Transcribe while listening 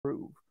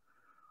improve.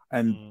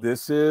 And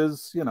this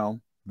is,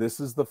 this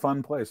is the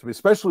fun place,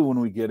 especially when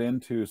we get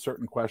into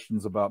certain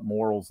questions about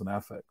morals and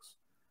ethics,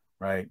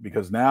 right?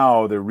 Because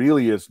now there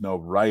really is no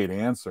right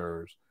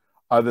answers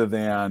other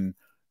than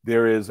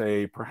there is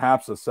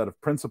perhaps a set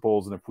of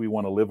principles. And if we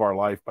want to live our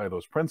life by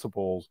those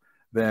principles,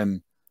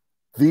 then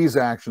these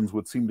actions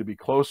would seem to be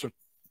closer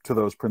to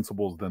those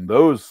principles than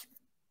those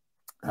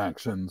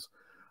actions.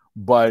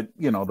 But,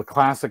 the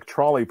classic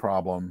trolley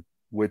problem,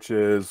 which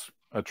is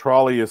a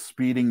trolley is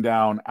speeding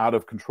down out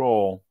of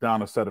control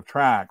down a set of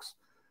tracks.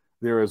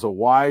 There is a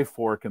Y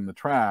fork in the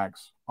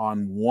tracks.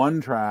 On one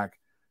track,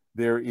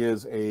 there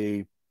is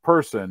a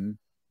person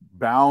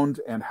bound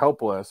and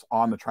helpless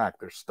on the track.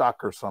 They're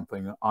stuck or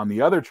something. On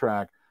the other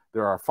track,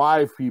 there are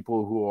 5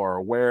 people who are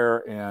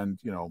aware. And,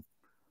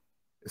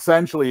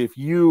 essentially, if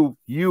you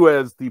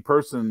as the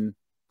person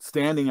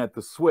standing at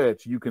the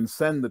switch, you can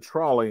send the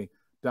trolley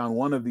down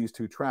one of these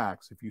 2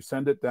 tracks. If you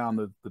send it down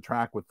the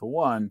track with the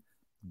one,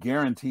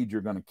 guaranteed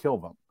you're going to kill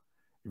them.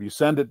 If you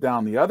send it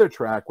down the other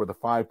track where the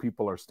 5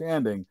 people are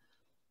standing,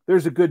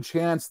 there's a good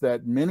chance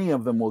that many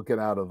of them will get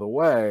out of the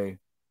way,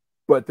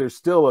 but there's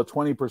still a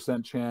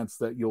 20% chance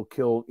that you'll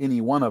kill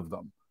any one of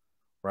them,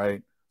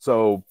 right?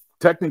 So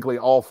technically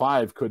all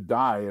 5 could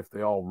die if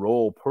they all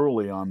roll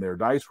poorly on their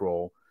dice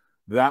roll.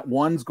 That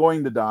one's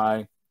going to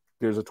die.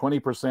 There's a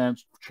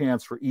 20%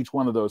 chance for each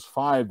one of those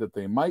 5 that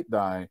they might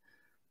die.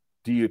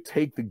 Do you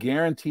take the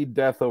guaranteed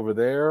death over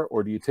there,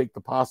 or do you take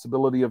the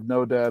possibility of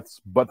no deaths,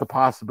 but the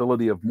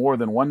possibility of more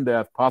than 1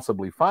 death,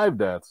 possibly 5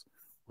 deaths?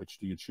 Which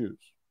do you choose?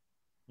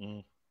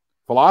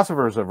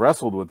 Philosophers have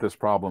wrestled with this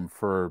problem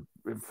for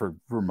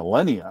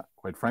millennia,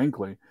 quite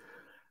frankly.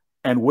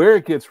 And where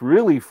it gets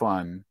really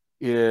fun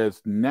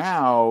is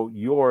now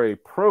you're a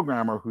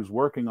programmer who's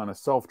working on a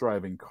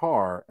self-driving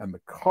car, and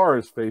the car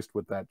is faced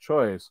with that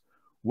choice.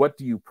 What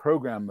do you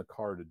program the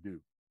car to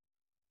do?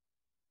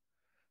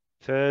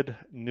 Ted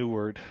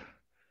Neward.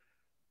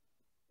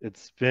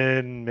 It's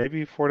been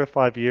maybe 4 to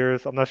 5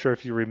 years. I'm not sure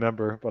if you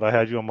remember, but I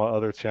had you on my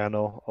other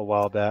channel a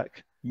while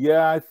back.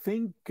 Yeah, I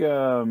think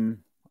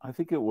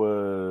it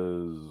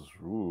was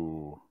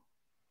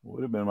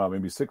would have been about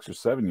maybe 6 or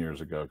 7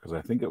 years ago, because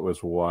I think it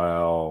was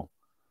while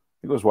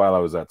I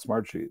was at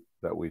Smartsheet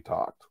that we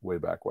talked way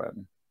back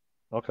when.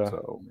 Okay.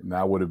 So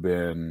that would have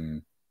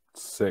been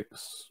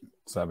 6,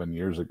 7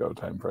 years ago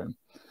time frame.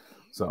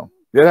 So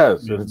it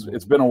has.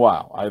 It's been a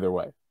while either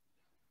way.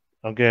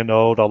 I'm getting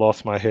old. I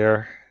lost my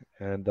hair,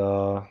 and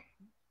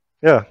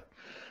yeah.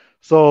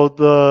 So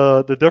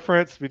the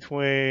difference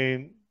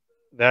between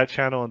that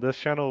channel and this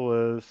channel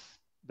was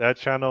that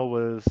channel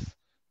was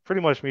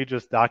pretty much me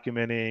just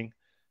documenting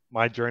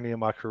my journey in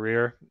my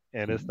career,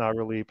 and it's not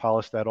really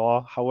polished at all.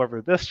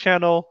 However, this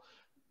channel,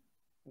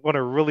 I'm going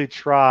to really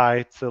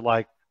try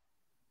to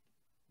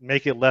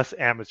make it less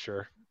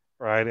amateur,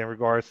 right, in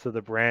regards to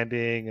the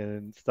branding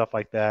and stuff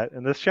like that.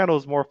 And this channel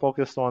is more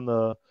focused on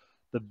the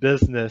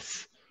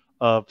business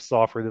of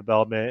software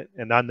development,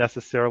 and not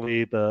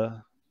necessarily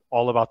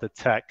all about the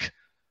tech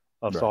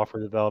of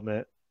software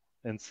development.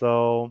 And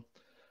so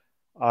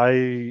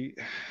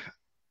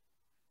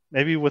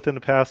maybe within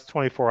the past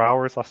 24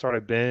 hours, I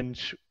started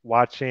binge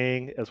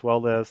watching as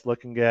well as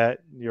looking at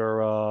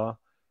your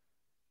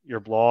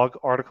blog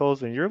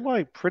articles, and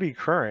you're pretty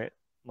current.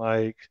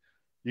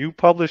 You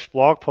publish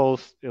blog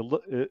posts,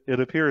 it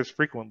appears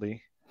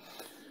frequently.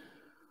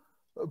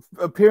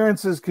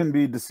 Appearances can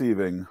be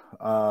deceiving.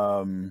 I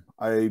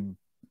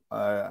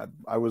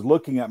was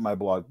looking at my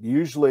blog.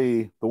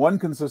 Usually the one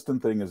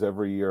consistent thing is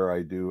every year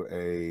I do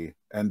a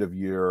end of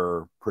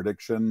year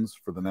predictions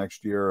for the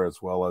next year,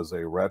 as well as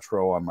a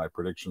retro on my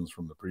predictions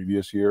from the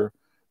previous year.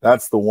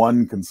 That's the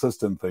one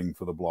consistent thing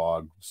for the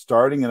blog.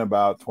 Starting in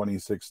about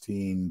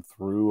 2016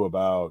 through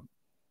about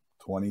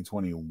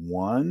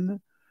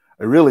 2021,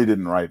 I really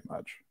didn't write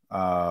much,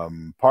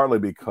 partly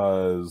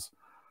because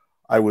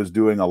I was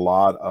doing a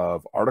lot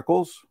of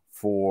articles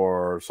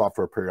for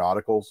software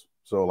periodicals.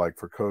 So like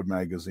for Code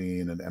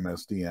Magazine and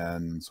MSDN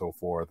and so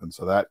forth. And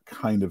so that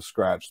kind of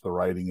scratched the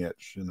writing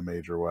itch in a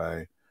major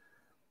way.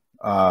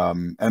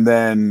 And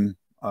then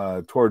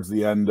towards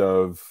the end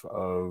of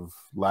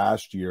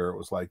last year, it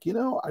was like,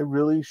 I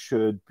really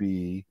should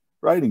be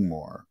writing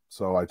more.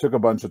 So I took a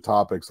bunch of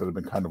topics that have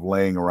been kind of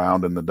laying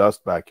around in the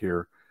dust back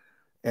here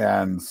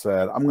and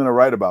said, I'm going to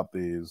write about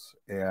these.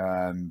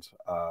 And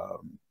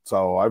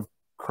so I've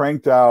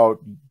cranked out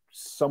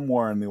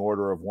somewhere in the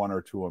order of 1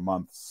 or 2 a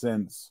month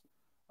since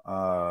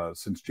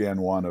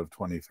Jan 1 of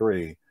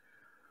 23.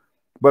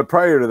 But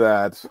prior to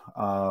that,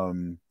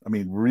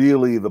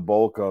 really the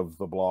bulk of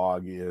the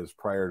blog is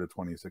prior to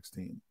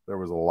 2016. There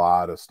was a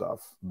lot of stuff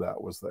that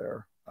was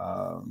there.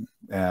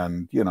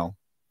 And,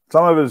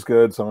 some of it is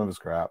good, some of it is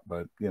crap,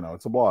 but,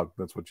 it's a blog.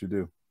 That's what you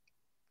do.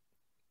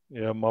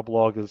 Yeah, my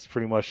blog is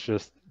pretty much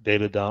just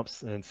data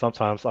dumps. And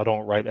sometimes I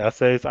don't write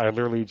essays. I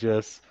literally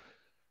just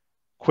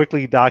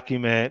quickly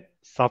document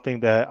something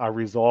that I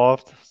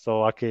resolved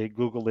so I could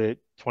Google it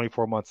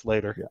 24 months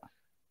later.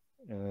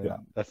 Yeah. And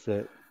that's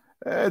it.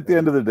 At the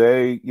end of the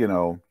day, you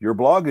know, your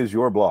blog is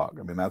your blog.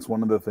 I mean, that's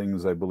one of the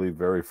things I believe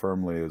very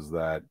firmly is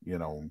that, you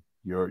know,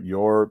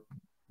 your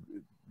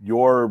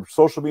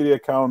social media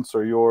accounts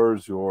are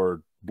yours,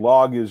 your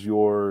blog is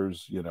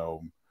yours, you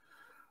know,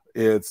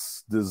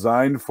 it's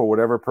designed for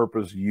whatever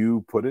purpose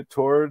you put it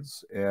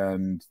towards.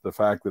 And the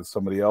fact that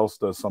somebody else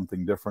does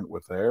something different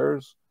with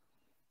theirs,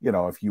 you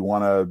know, if you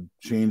want to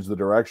change the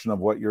direction of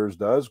what yours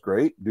does,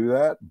 great, do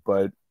that.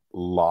 But a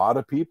lot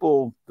of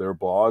people, their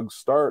blogs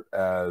start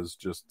as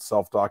just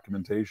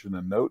self-documentation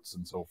and notes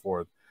and so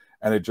forth.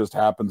 And it just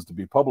happens to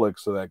be public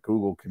so that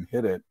Google can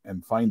hit it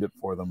and find it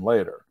for them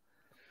later.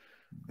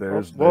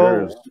 That's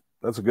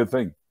a good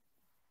thing.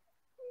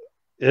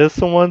 Is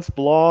someone's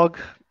blog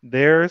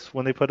theirs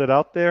when they put it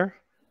out there?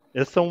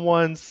 Is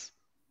someone's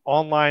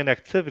online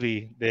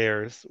activity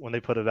theirs when they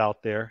put it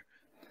out there?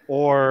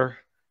 Or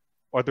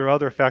are there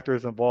other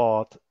factors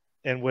involved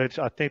in which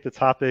I think the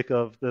topic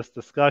of this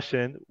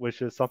discussion,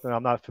 which is something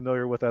I'm not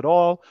familiar with at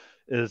all,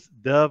 is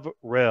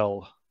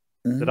DevRel.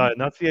 Did I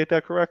enunciate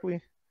that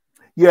correctly?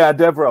 Yeah,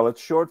 DevRel.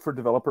 It's short for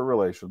developer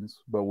relations,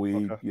 but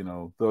we, you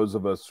know, those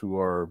of us who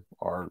are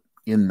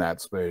in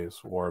that space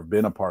or have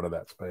been a part of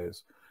that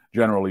space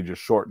generally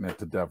just shorten it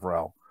to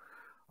DevRel.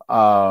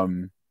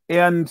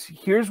 And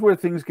here's where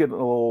things get a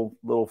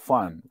little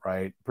fun,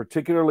 right?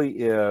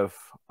 Particularly if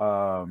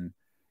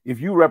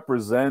you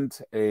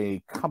represent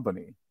a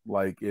company,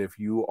 like if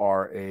you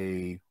are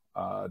a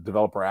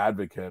developer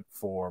advocate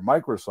for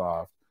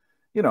Microsoft,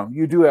 you know,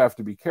 you do have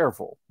to be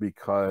careful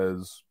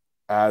because,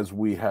 as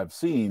we have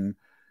seen,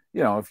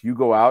 you know, if you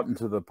go out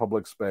into the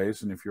public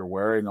space and if you're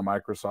wearing a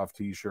Microsoft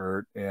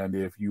t-shirt and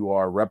if you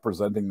are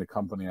representing the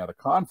company at a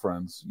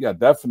conference, yeah,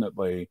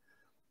 definitely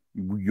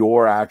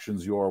your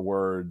actions, your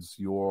words,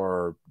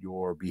 your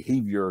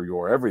behavior,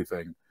 your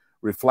everything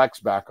reflects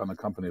back on the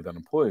company that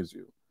employs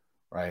you,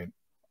 right?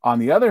 On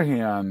the other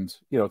hand,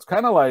 you know, it's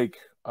kind of like,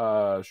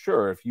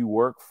 sure, if you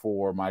work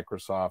for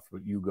Microsoft,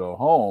 but you go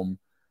home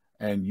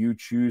and you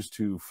choose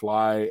to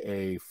fly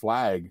a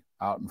flag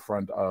out in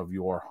front of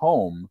your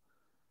home,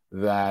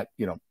 that,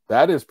 you know,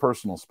 that is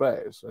personal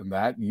space and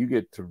that you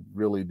get to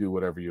really do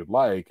whatever you'd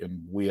like.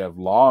 And we have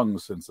long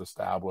since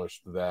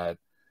established that,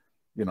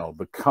 you know,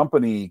 the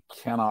company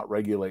cannot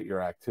regulate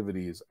your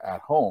activities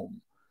at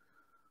home.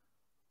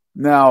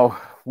 Now,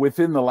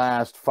 within the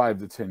last 5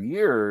 to 10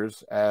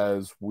 years,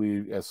 as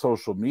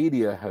social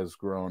media has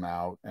grown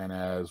out and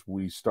as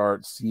we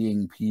start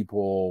seeing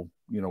people,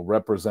 you know,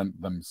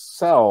 represent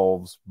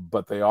themselves,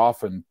 but they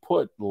often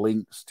put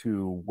links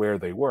to where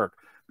they work,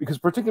 because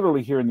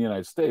particularly here in the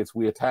United States,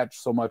 we attach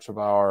so much of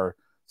our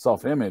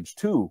self-image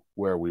to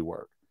where we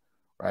work,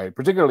 right?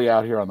 Particularly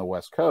out here on the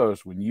West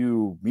Coast, when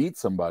you meet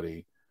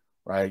somebody,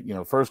 right, you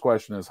know, first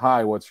question is,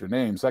 hi, what's your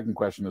name? Second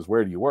question is,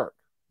 where do you work?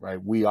 Right?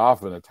 We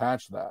often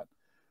attach that.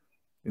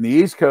 In the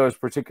East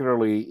Coast,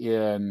 particularly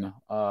in,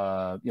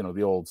 you know,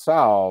 the Old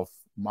South,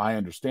 my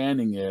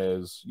understanding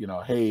is, you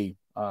know, hey,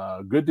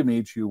 good to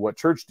meet you. What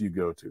church do you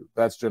go to?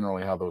 That's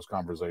generally how those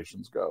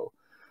conversations go.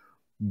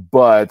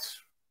 But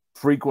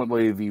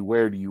frequently the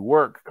where do you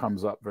work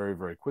comes up very,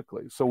 very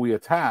quickly. So we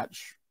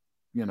attach,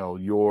 you know,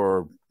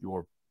 your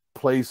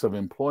place of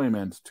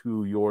employment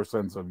to your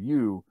sense of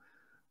you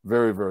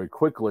very, very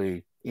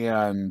quickly.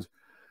 And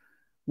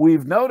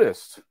we've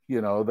noticed, you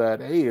know, that,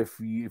 hey, if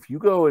you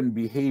go and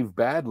behave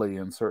badly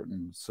in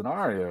certain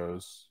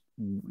scenarios,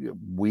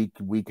 we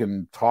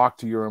can talk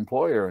to your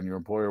employer and your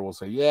employer will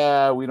say,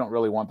 yeah, we don't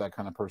really want that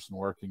kind of person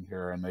working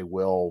here. And they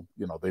will,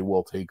 you know, they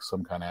will take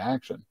some kind of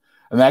action.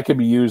 And that can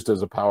be used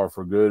as a power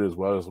for good as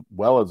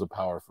well as a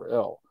power for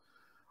ill.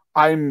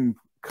 I'm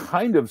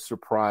kind of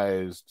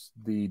surprised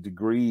the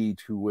degree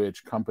to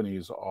which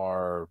companies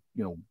are,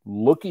 you know,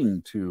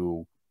 looking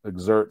to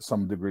exert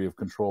some degree of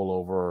control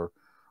over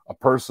a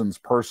person's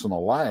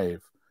personal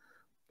life.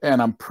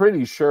 And I'm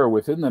pretty sure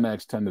within the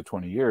next 10 to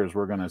 20 years,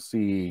 we're going to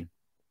see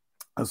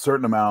a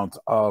certain amount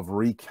of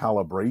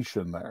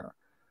recalibration there.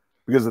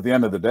 Because at the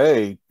end of the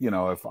day, you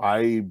know, if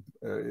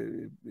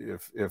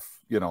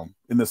you know,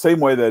 in the same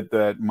way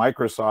that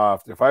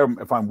Microsoft,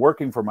 if I'm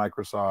working for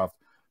Microsoft,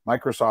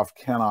 Microsoft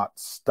cannot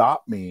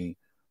stop me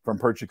from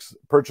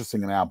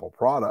purchasing an Apple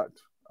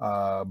product.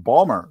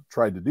 Ballmer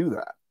tried to do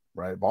that,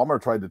 right?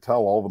 Ballmer tried to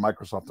tell all the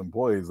Microsoft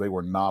employees they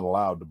were not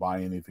allowed to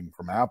buy anything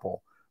from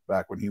Apple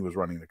back when he was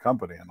running the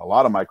company. And a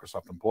lot of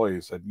Microsoft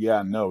employees said,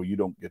 yeah, no, you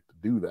don't get to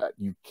do that.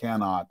 You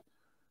cannot.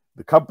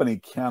 The company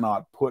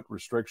cannot put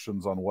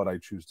restrictions on what I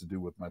choose to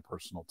do with my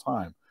personal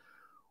time.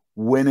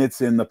 When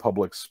it's in the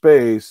public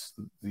space,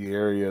 the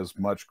area is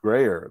much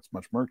grayer. It's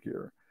much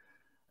murkier.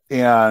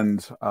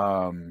 And,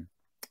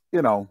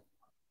 you know,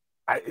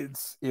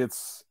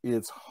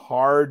 it's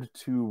hard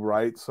to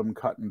write some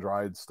cut and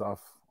dried stuff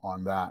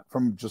on that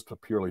from just a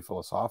purely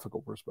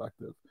philosophical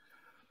perspective.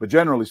 But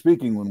generally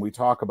speaking, when we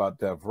talk about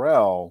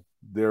DevRel,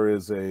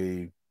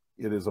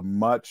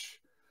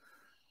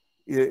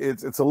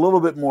 it's a little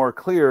bit more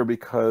clear,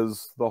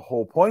 because the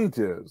whole point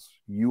is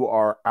you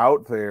are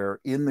out there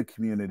in the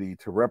community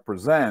to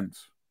represent,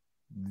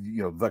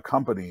 you know, the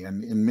company.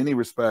 And in many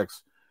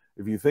respects,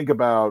 if you think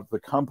about the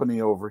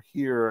company over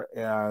here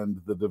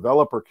and the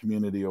developer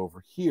community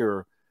over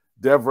here,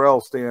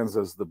 DevRel stands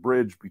as the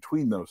bridge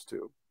between those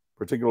two,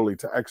 particularly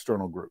to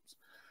external groups.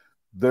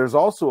 There's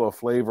also a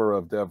flavor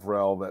of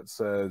DevRel that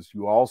says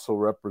you also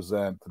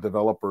represent the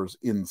developers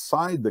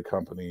inside the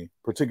company,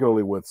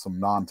 particularly with some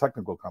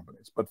non-technical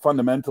companies. But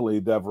fundamentally,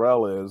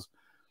 DevRel is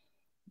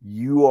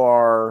you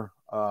are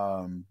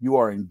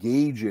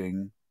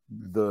engaging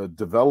the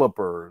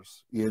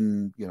developers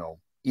in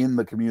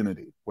the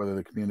community, whether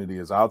the community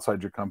is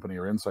outside your company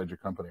or inside your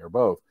company or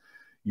both.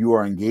 You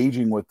are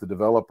engaging with the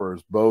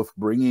developers, both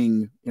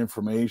bringing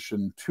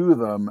information to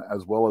them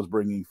as well as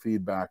bringing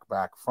feedback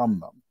back from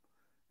them,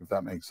 if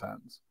that makes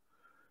sense.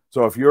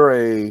 So if you're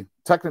a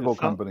technical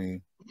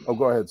company, oh,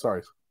 go ahead.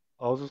 Sorry.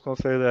 I was just going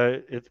to say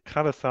that it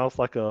kind of sounds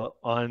like a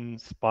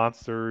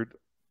unsponsored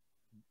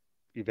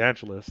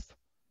evangelist.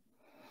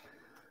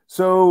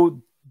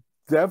 So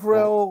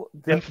DevRel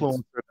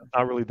influencer is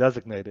not really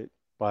designated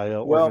by an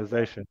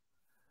organization.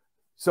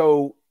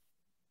 So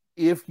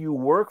if you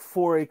work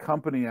for a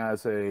company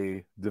as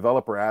a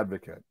developer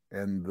advocate,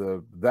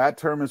 and that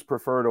term is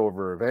preferred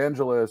over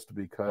evangelist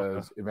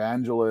because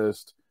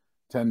evangelist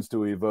tends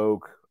to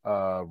evoke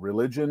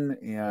religion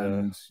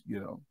and,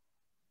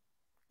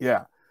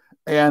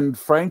 And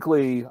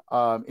frankly,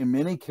 in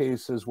many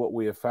cases, what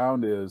we have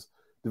found is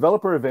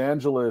developer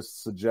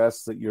evangelist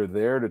suggests that you're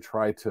there to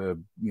try to,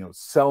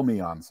 sell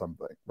me on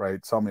something,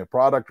 right? Sell me a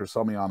product or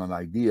sell me on an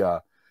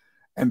idea.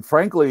 And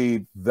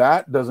frankly,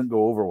 that doesn't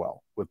go over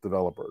well with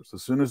developers.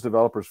 As soon as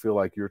developers feel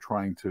like you're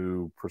trying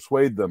to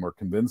persuade them or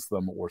convince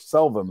them or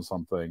sell them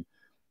something,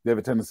 they have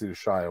a tendency to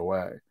shy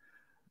away.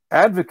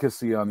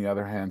 Advocacy, on the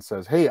other hand,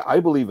 says, hey, I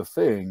believe a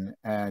thing,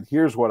 and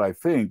here's what I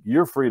think.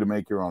 You're free to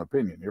make your own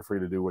opinion. You're free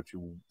to do what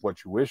you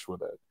wish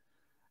with it.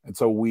 And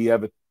so we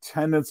have a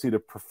tendency to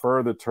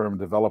prefer the term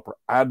developer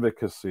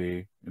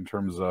advocacy in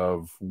terms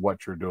of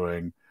what you're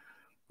doing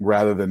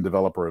rather than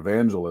developer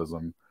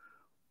evangelism.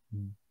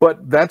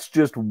 But that's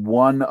just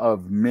one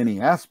of many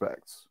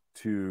aspects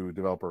to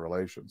developer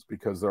relations,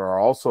 because there are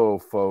also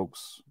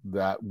folks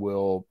that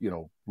will,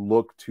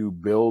 look to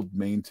build,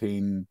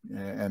 maintain,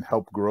 and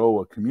help grow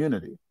a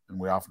community. And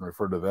we often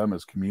refer to them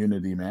as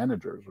community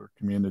managers or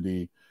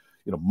community,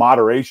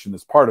 moderation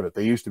is part of it.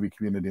 They used to be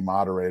community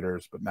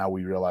moderators, but now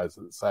we realize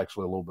that it's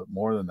actually a little bit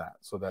more than that.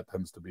 So that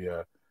tends to be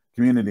a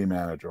community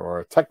manager or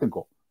a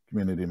technical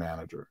community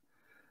manager.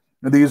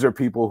 And these are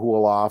people who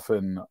will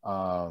often,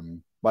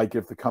 like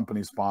if the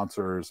company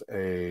sponsors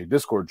a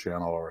Discord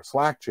channel or a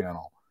Slack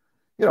channel,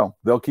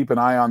 they'll keep an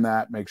eye on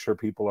that, make sure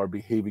people are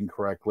behaving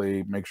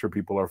correctly, make sure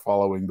people are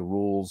following the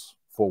rules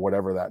for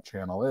whatever that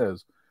channel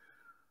is.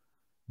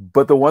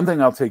 But the one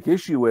thing I'll take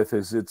issue with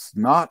is it's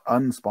not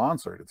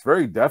unsponsored. It's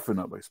very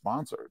definitely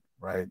sponsored,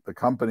 right? The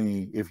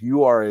company, if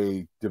you are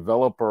a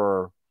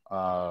developer,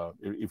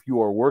 if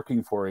you are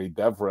working for a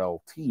DevRel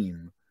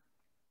team,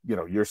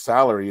 your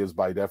salary is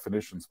by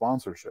definition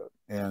sponsorship.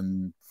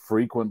 And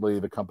frequently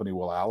the company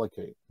will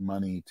allocate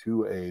money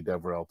to a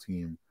DevRel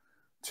team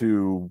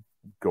to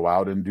go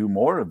out and do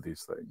more of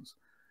these things.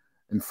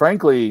 And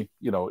frankly,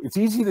 it's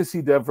easy to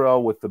see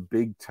DevRel with the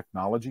big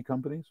technology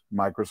companies,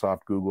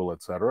 Microsoft, Google,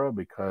 et cetera,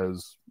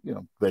 because,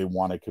 they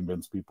want to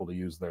convince people to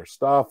use their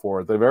stuff,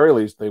 or at the very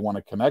least, they want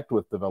to connect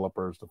with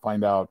developers to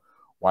find out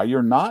why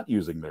you're not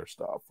using their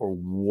stuff, or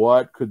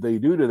what could they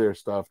do to their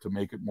stuff to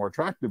make it more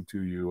attractive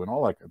to you, and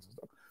all that kind of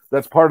stuff.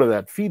 That's part of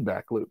that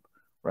feedback loop,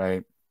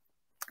 right?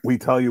 We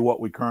tell you what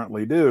we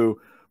currently do,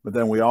 but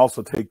then we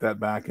also take that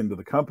back into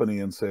the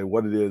company and say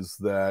what it is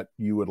that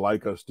you would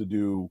like us to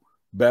do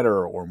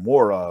better or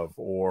more of,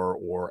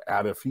 or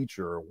add a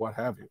feature or what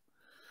have you.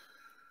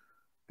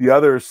 The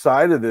other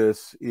side of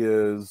this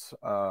is,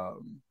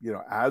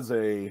 as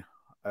a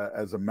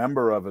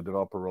member of a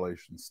developer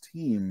relations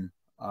team,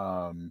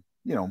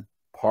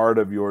 part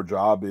of your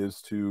job is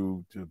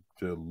to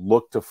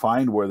look to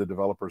find where the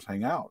developers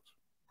hang out,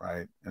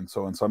 right? And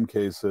so in some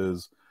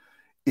cases,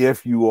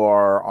 if you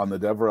are on the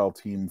DevRel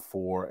team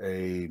for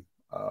a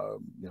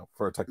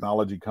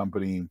technology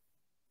company,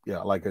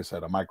 like I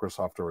said, a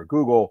Microsoft or a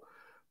Google,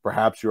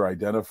 perhaps you're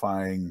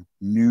identifying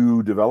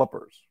new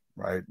developers,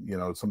 right?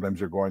 Sometimes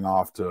you're going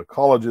off to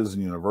colleges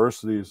and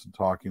universities and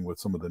talking with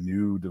some of the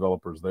new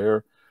developers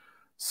there.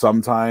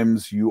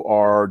 Sometimes you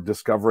are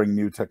discovering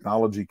new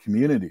technology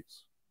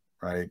communities,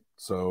 right?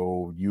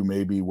 So you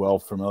may be well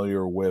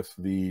familiar with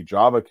the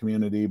Java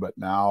community, but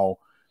now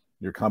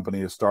your company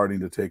is starting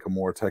to take a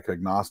more tech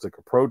agnostic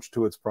approach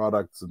to its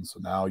products. And so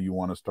now you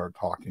want to start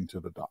talking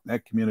to the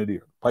 .NET community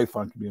or the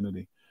Python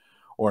community.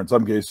 Or in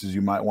some cases,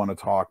 you might want to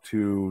talk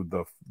to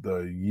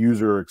the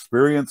user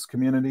experience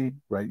community,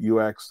 right?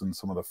 UX and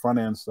some of the front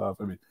end stuff.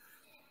 I mean,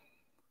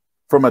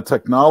 from a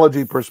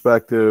technology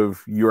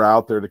perspective, you're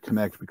out there to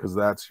connect because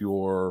that's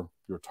your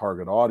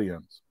target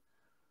audience.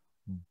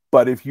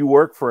 But if you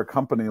work for a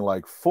company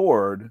like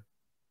Ford,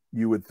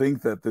 you would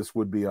think that this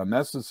would be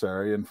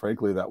unnecessary. And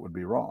frankly, that would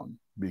be wrong,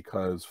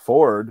 because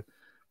Ford,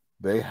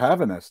 they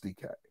have an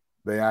SDK.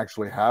 They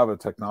actually have a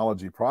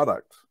technology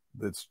product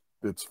that's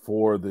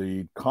for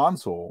the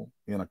console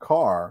in a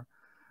car.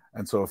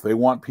 And so if they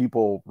want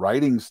people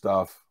writing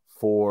stuff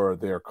for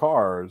their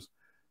cars,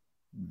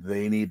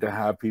 they need to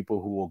have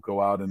people who will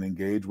go out and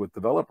engage with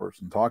developers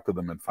and talk to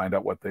them and find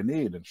out what they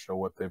need and show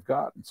what they've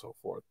got and so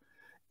forth.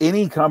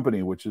 Any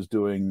company which is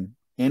doing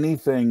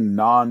anything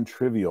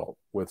non-trivial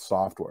with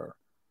software,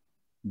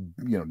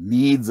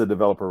 needs a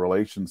developer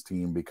relations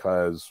team,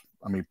 because,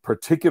 I mean,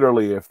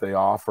 particularly if they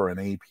offer an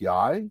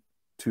API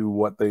to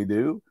what they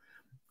do,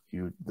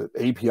 the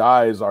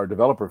APIs are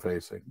developer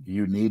facing.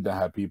 You need to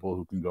have people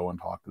who can go and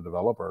talk to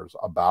developers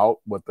about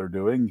what they're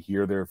doing,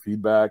 hear their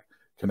feedback,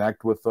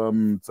 connect with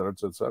them, et cetera,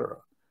 et cetera.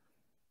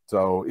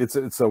 So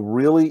it's a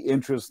really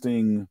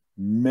interesting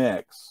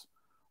mix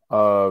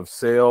of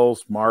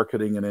sales,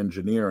 marketing, and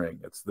engineering.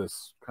 It's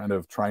this kind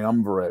of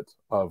triumvirate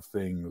of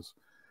things.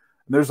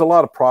 And there's a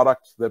lot of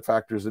product that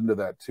factors into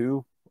that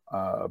too,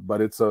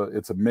 but it's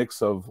a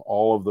mix of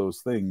all of those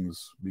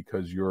things,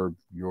 because you're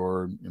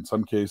in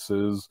some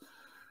cases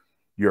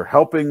you're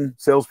helping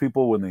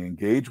salespeople when they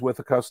engage with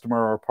a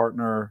customer or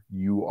partner.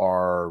 You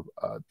are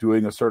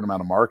doing a certain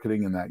amount of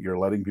marketing in that you're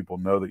letting people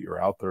know that you're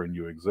out there and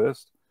you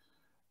exist.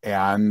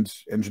 And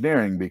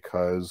engineering,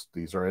 because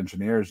these are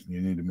engineers and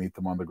you need to meet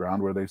them on the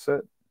ground where they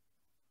sit.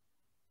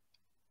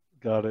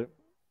 Got it.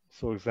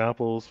 So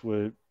examples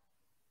would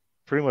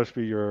pretty much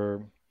be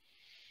your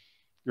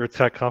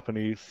tech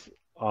companies.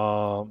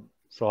 So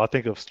I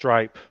think of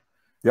Stripe,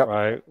 Yep.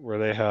 right, where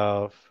they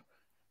have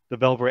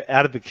developer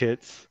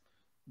advocates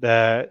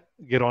that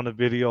get on the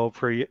video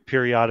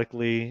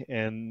periodically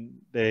and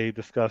they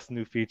discuss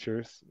new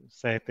features.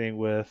 Same thing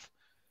with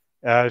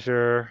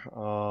Azure.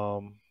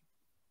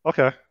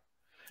 Okay.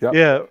 Yep.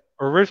 Yeah.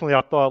 Originally,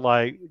 I thought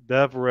like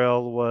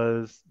DevRel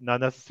was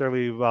not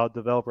necessarily about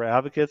developer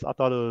advocates. I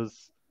thought it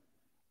was,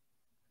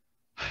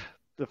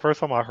 the first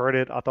time I heard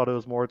it, I thought it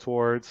was more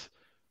towards,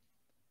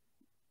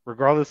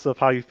 regardless of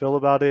how you feel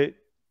about it,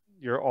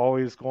 you're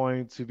always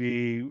going to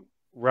be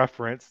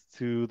referenced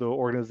to the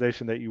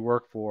organization that you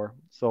work for.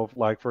 So,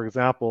 like, for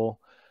example,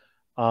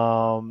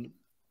 I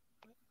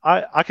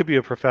could be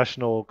a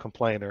professional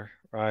complainer,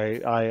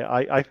 right?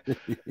 I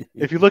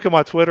if you look at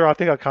my Twitter, I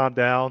think I calm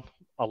down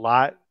a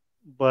lot,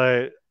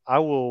 but I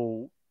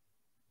will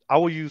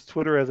use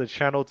Twitter as a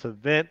channel to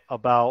vent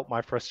about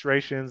my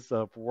frustrations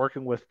of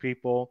working with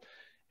people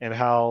and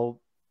how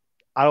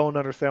I don't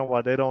understand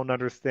why they don't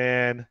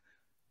understand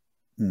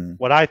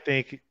what I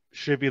think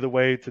should be the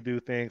way to do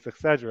things,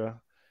 etc.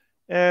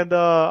 And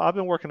I've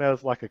been working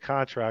as like a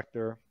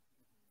contractor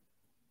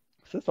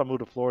since I moved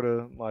to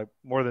Florida like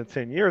more than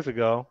 10 years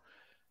ago.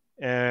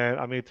 And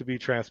I mean, to be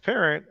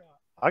transparent,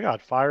 I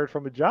got fired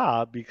from a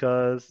job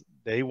because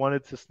they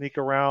wanted to sneak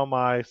around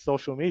my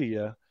social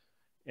media,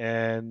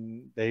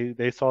 and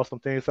they saw some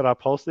things that I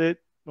posted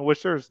in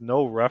which there's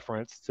no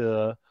reference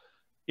to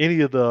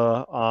any of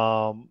the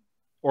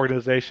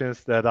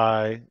organizations that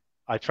I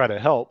try to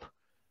help.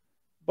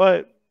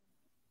 But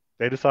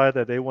they decided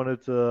that they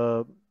wanted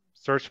to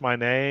search my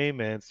name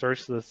and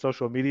search the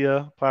social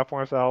media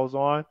platforms that I was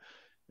on,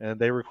 and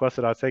they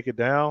requested I take it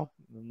down.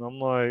 And I'm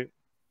like,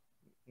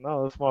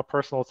 no, this is my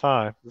personal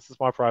time. This is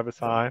my private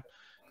time.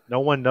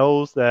 No one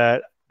knows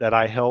that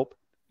I help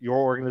your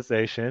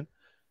organization.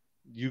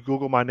 You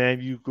Google my name,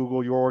 you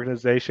Google your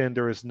organization.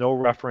 There is no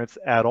reference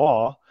at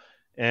all.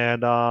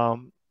 And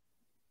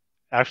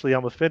actually,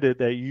 I'm offended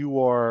that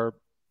you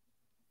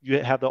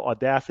have the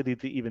audacity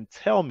to even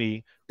tell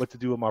me what to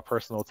do with my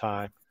personal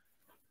time.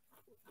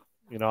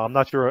 I'm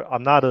not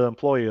an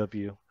employee of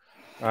you,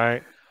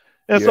 right?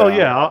 And so,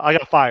 I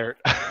got fired.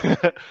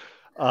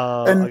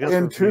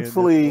 And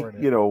truthfully,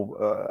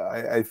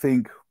 I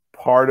think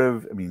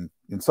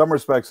in some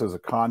respects, as a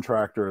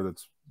contractor,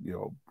 that's,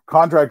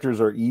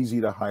 contractors are easy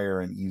to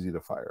hire and easy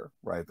to fire,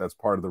 right? That's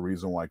part of the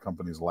reason why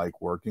companies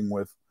like working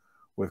with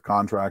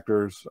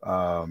contractors.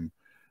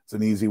 It's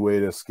an easy way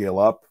to scale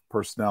up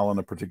personnel in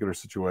a particular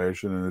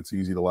situation, and it's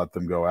easy to let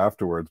them go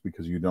afterwards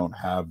because you don't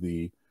have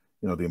the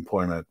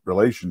employment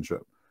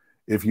relationship.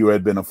 If you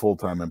had been a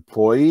full-time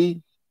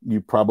employee,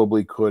 you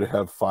probably could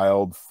have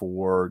filed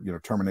for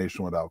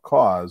termination without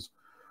cause,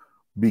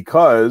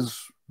 because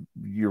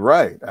you're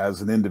right,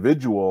 as an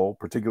individual,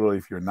 particularly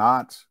if you're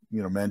not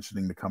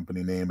mentioning the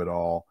company name at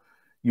all,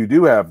 you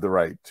do have the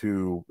right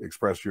to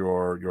express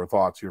your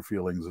thoughts, your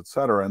feelings,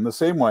 etc. In the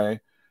same way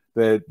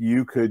that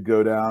you could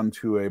go down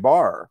to a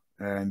bar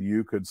and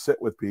you could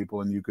sit with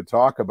people and you could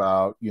talk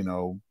about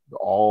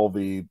all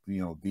the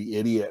the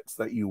idiots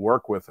that you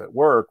work with at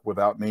work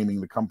without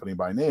naming the company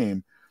by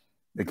name.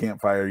 They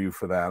can't fire you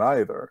for that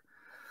either.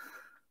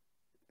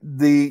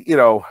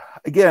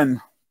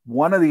 Again,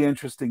 one of the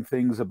interesting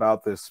things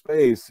about this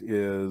space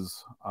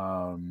is,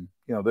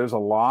 there's a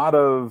lot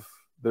of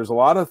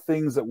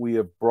things that we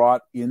have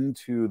brought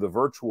into the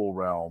virtual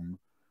realm,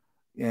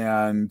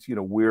 and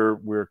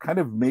we're kind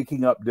of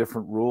making up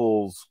different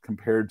rules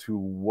compared to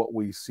what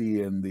we see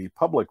in the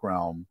public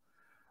realm.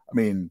 I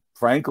mean,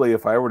 frankly,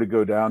 if I were to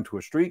go down to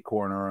a street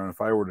corner and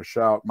if I were to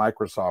shout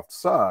Microsoft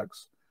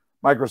sucks,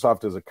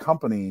 Microsoft as a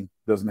company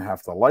doesn't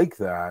have to like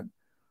that,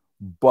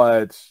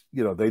 but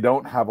they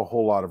don't have a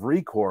whole lot of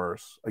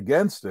recourse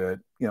against it,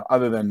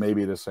 other than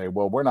maybe to say,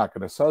 well, we're not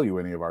going to sell you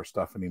any of our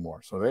stuff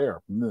anymore. So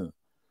there.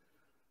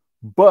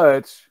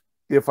 But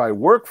if I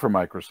work for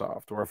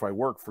Microsoft, or if I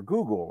work for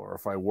Google, or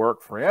if I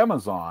work for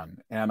Amazon,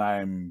 and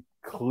I'm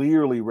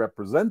clearly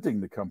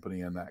representing the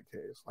company in that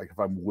case, like if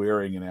I'm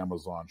wearing an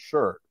Amazon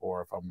shirt,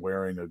 or if I'm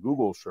wearing a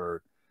Google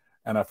shirt,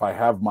 and if I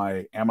have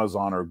my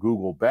Amazon or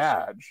Google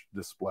badge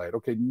displayed,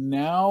 okay,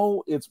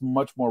 now it's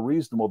much more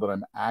reasonable that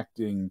I'm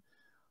acting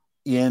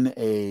in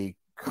a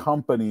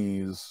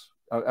company's,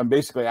 I'm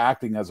basically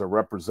acting as a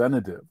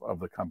representative of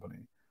the company.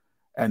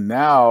 And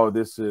now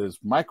this is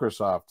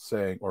Microsoft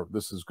saying, or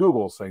this is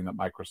Google saying that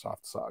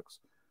Microsoft sucks,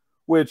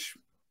 which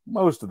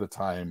most of the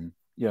time,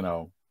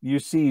 you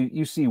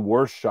see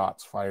worse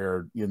shots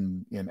fired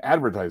in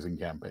advertising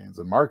campaigns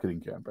and marketing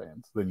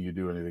campaigns than you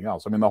do anything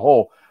else. I mean, the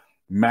whole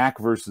Mac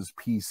versus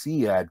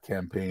PC ad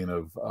campaign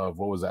of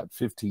what was that,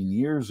 15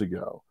 years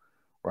ago,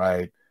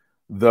 right?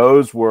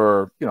 Those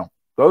were,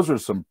 those are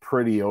some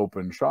pretty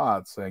open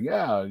shots saying,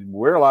 yeah,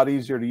 we're a lot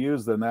easier to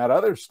use than that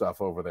other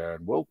stuff over there,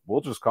 and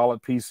we'll just call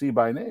it PC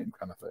by name,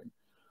 kind of thing.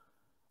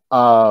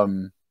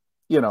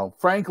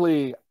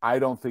 Frankly, I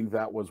don't think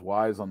that was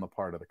wise on the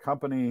part of the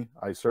company.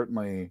 I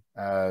certainly,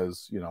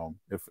 as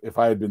if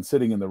I had been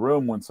sitting in the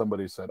room when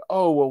somebody said,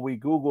 oh, well, we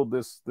Googled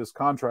this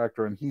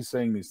contractor and he's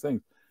saying these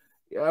things,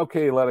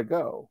 okay, let it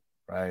go,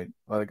 right?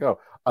 Let it go.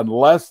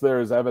 Unless there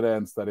is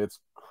evidence that it's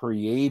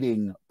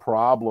creating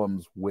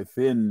problems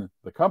within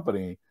the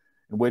company,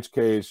 in which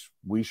case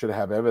we should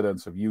have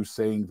evidence of you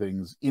saying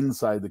things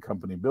inside the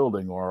company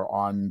building or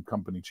on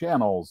company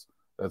channels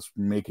that's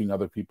making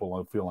other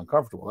people feel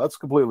uncomfortable. That's a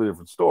completely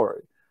different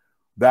story.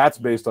 That's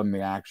based on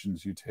the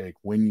actions you take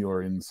when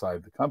you're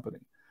inside the company.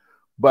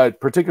 But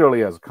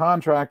particularly as a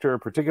contractor,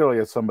 particularly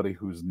as somebody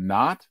who's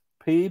not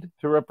paid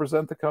to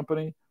represent the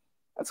company,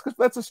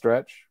 that's a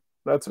stretch.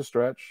 That's a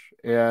stretch.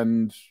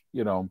 And,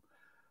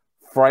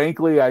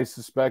 frankly, I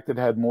suspect it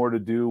had more to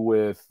do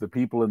with the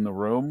people in the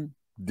room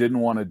didn't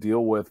want to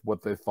deal with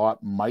what they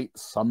thought might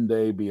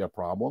someday be a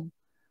problem.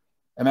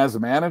 And as a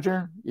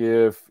manager,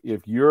 if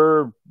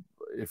you're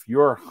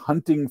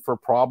hunting for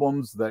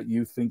problems that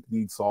you think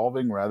need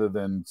solving rather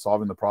than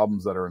solving the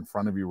problems that are in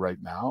front of you right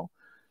now,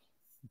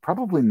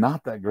 probably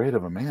not that great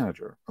of a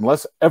manager,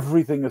 unless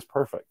everything is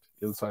perfect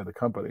inside the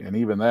company. And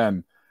even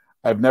then,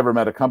 I've never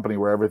met a company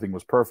where everything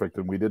was perfect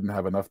and we didn't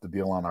have enough to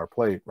deal on our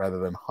plate rather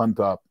than hunt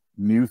up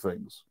new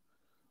things.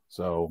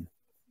 So,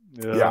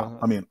 yeah,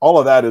 I mean, all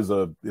of that is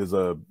a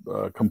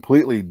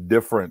completely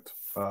different,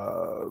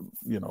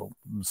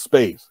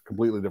 space,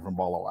 completely different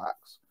ball of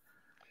wax.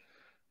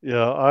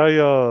 Yeah,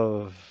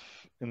 I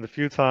in the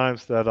few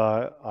times that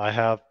I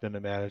have been a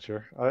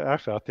manager, I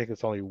think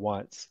it's only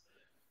once.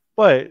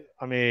 But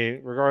I mean,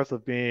 regardless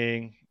of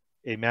being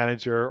a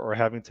manager or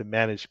having to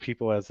manage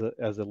people as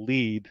a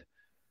lead,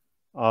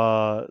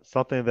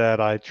 something that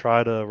I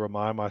try to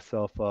remind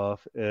myself of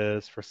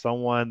is for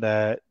someone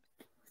that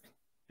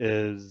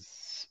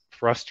is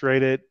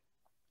frustrated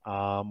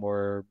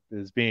or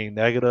is being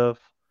negative,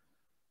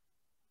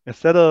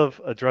 instead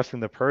of addressing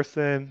the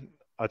person,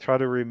 I try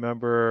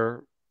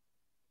to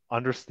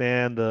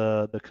understand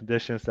the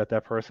conditions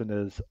that person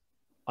is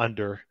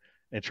under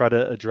and try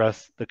to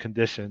address the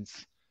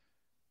conditions.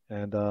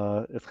 And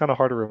it's kind of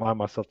hard to remind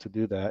myself to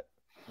do that,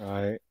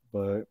 right?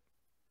 But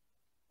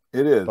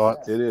it is.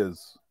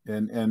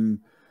 And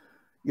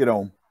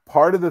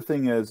part of the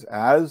thing is,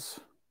 as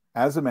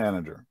a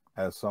manager,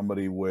 as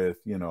somebody with,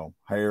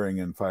 hiring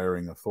and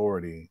firing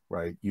authority,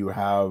 right? You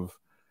have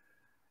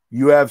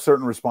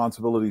certain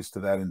responsibilities to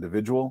that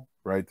individual,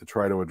 right? To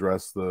try to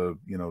address the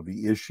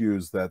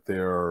issues that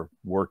they're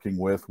working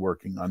with,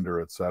 working under,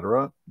 et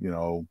cetera.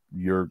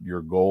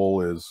 Your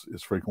goal is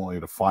frequently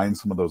to find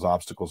some of those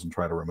obstacles and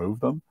try to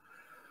remove them.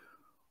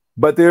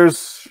 But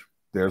there's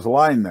a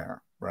line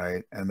there,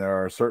 right? And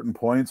there are certain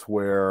points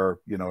where,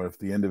 if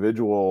the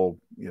individual,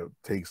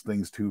 takes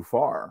things too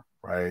far,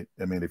 right?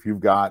 I mean, if you've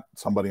got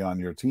somebody on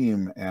your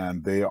team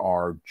and they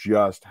are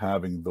just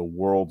having the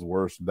world's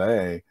worst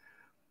day,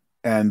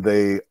 and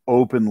they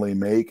openly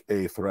make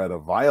a threat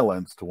of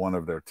violence to one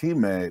of their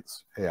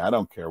teammates, hey, I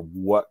don't care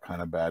what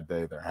kind of bad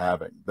day they're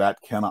having.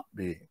 That cannot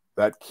be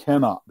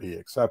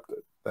accepted.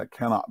 That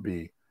cannot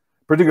be,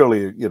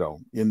 particularly,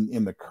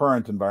 in the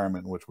current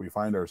environment in which we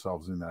find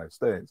ourselves in the United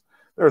States.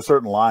 There are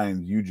certain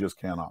lines you just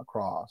cannot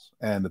cross.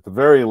 And at the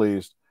very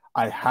least,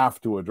 I have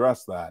to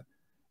address that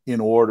in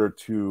order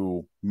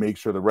to make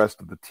sure the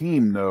rest of the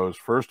team knows,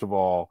 first of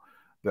all,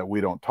 that we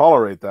don't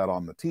tolerate that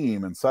on the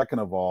team. And second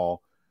of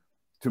all,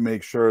 to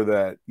make sure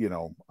that,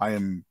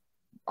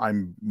 I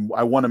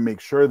want to make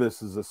sure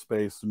this is a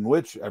space in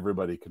which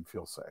everybody can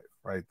feel safe,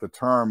 right? The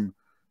term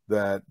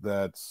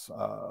that's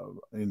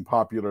in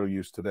popular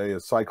use today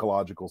is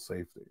psychological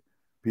safety.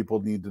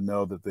 People need to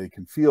know that they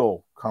can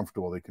feel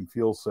comfortable, they can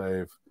feel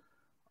safe.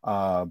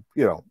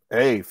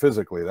 A,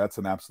 physically, that's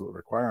an absolute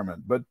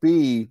requirement, but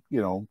B,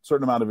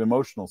 certain amount of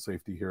emotional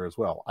safety here as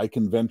well. I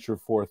can venture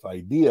forth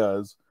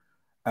ideas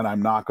and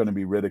I'm not going to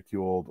be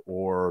ridiculed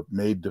or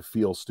made to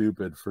feel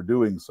stupid for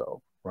doing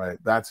so, right?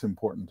 That's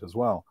important as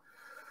well.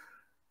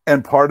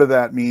 And part of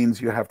that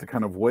means you have to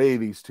kind of weigh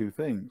these two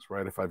things,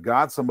 right? If I've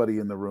got somebody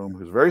in the room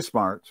who's very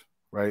smart,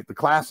 right? The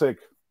classic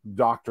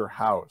Dr.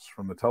 House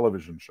from the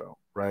television show,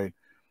 right?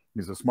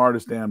 He's the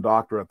smartest damn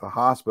doctor at the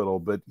hospital,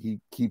 but he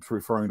keeps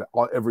referring to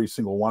every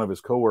single one of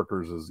his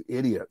coworkers as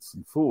idiots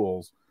and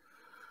fools.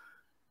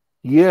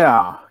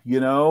 Yeah,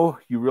 you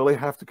really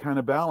have to kind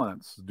of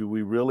balance. Do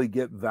we really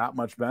get that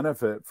much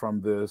benefit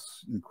from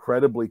this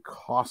incredibly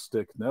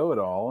caustic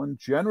know-it-all? And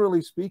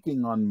generally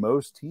speaking, on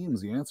most teams,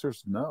 the answer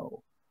is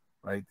no,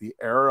 right? The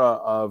era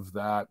of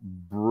that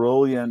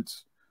brilliant,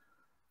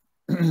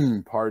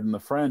 pardon the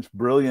French,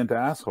 brilliant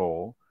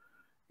asshole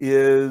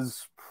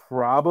is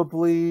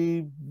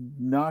probably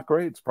not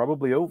great. It's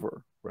probably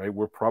over, right?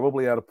 We're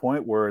probably at a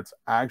point where it's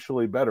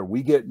actually better.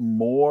 We get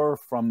more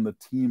from the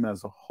team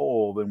as a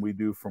whole than we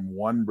do from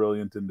one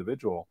brilliant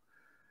individual.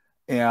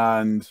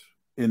 And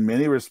in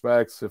many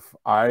respects, if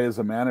I, as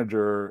a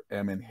manager,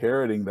 am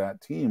inheriting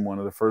that team, one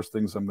of the first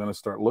things I'm going to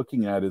start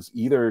looking at is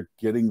either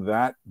getting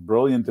that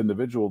brilliant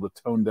individual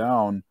to tone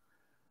down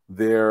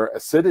their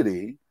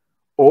acidity,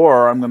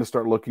 or I'm going to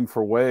start looking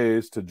for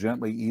ways to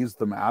gently ease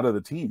them out of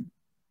the team,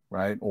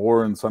 right?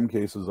 Or in some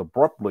cases,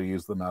 abruptly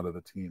ease them out of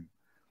the team.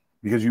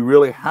 Because you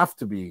really have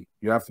to be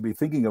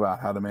thinking about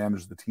how to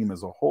manage the team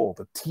as a whole.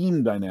 The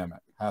team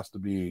dynamic has to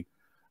be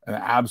an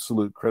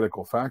absolute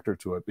critical factor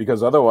to it,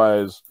 because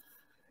otherwise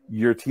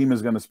your team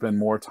is going to spend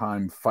more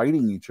time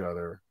fighting each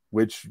other,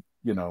 which,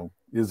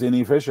 is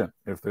inefficient.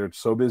 If they're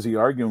so busy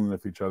arguing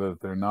with each other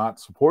that they're not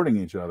supporting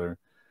each other,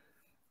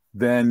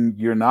 then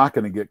you're not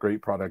going to get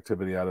great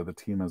productivity out of the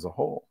team as a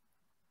whole.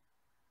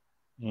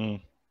 I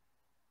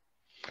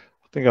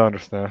think I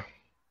understand.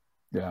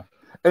 Yeah.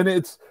 And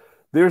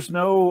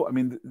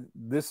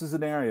this is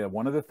an area,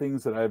 one of the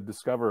things that I've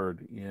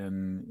discovered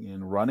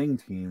in running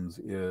teams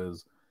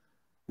is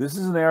this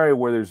is an area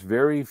where there's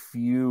very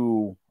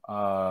few,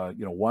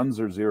 ones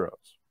or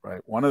zeros,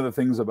 right? One of the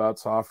things about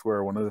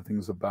software, one of the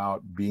things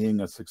about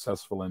being a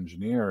successful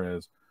engineer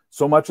is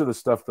so much of the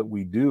stuff that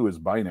we do is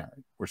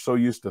binary. We're so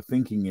used to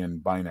thinking in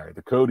binary.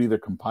 The code either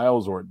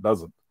compiles or it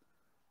doesn't,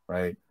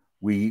 right?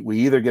 We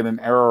either get an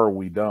error or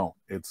we don't.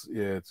 It's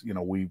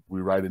we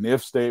write an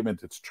if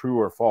statement, it's true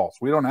or false.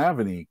 We don't have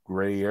any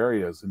gray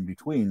areas in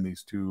between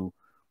these two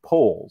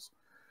poles.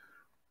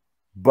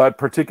 But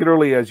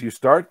particularly as you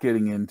start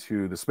getting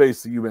into the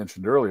space that you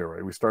mentioned earlier,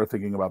 right? We start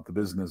thinking about the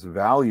business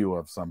value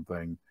of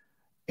something.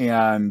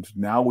 And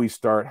now we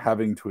start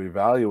having to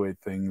evaluate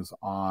things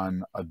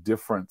on a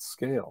different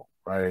scale,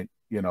 right?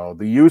 The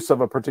use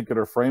of a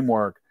particular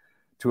framework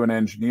to an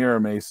engineer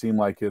may seem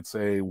like it's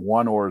a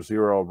 1 or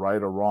 0,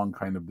 right or wrong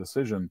kind of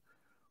decision.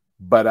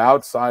 But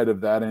outside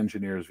of that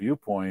engineer's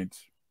viewpoint,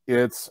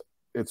 it's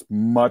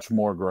much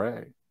more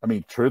gray. I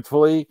mean,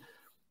 truthfully,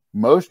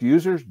 most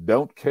users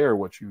don't care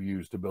what you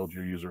use to build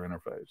your user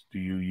interface. Do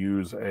you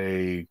use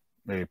a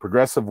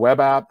progressive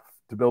web app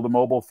to build a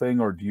mobile thing,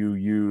 or do you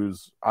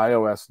use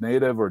iOS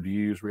native, or do you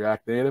use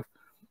React Native?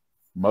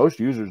 Most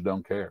users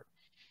don't care.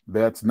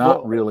 That's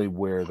not really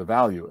where the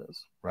value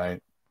is,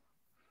 right?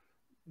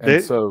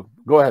 And so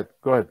go ahead.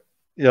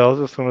 Yeah, I was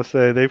just going to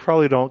say, they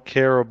probably don't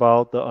care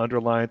about the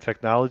underlying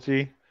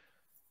technology,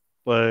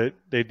 but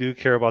they do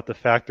care about the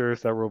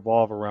factors that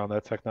revolve around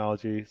that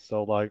technology.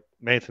 So like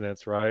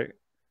maintenance, right?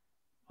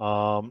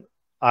 I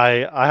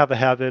have a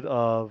habit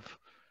of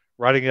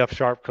writing F#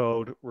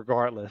 code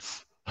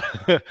regardless.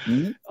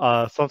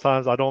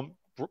 Sometimes I don't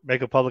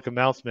make a public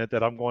announcement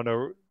that I'm going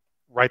to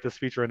write this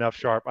feature in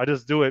F#. I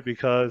just do it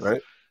because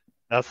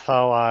that's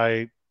how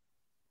I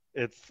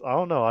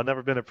don't know. I've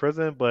never been in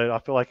prison, but I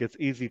feel like it's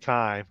easy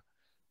time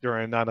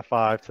during 9 to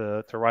 5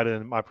 to write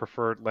it in my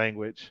preferred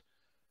language.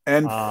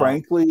 And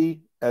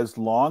frankly, as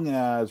long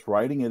as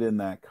writing it in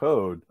that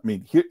code, I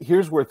mean,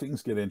 here's where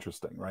things get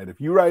interesting, right?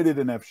 If you write it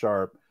in F#,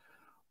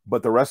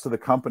 but the rest of the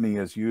company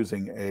is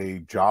using a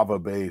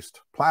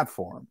Java-based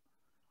platform,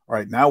 all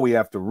right, now we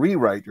have to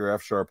rewrite your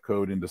F#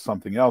 code into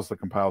something else that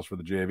compiles for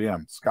the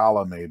JVM,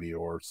 Scala maybe,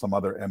 or some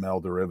other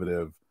ML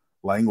derivative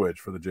language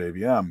for the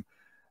JVM.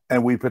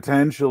 And we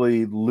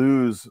potentially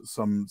lose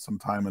some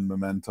time and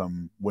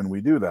momentum when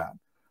we do that.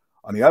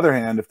 On the other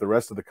hand, if the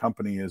rest of the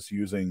company is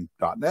using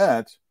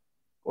 .NET,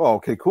 well,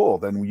 okay, cool.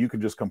 Then you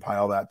can just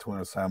compile that to an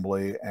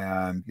assembly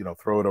and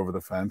throw it over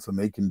the fence, and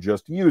they can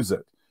just use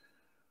it.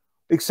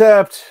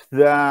 Except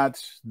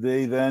that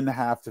they then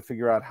have to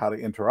figure out how to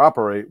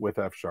interoperate with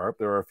F#.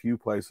 There are a few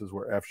places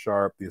where F#,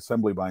 the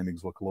assembly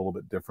bindings look a little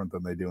bit different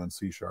than they do in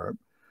C#.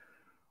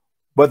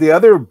 But the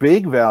other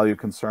big value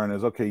concern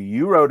is, okay,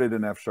 you wrote it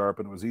in F# and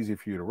it was easy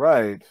for you to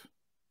write,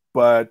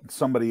 but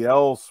somebody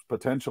else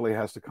potentially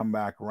has to come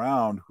back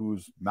around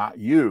who's not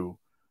you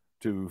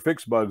to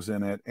fix bugs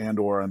in it and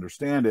or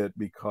understand it,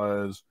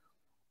 because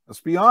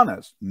let's be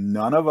honest,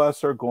 none of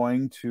us are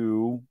going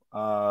to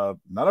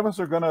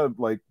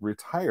like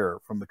retire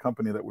from the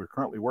company that we're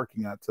currently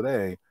working at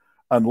today,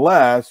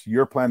 unless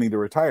you're planning to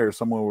retire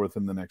somewhere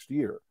within the next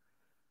year.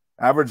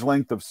 Average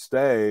length of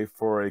stay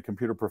for a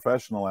computer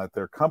professional at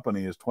their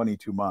company is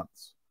 22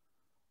 months,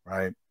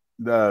 right?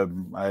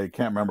 I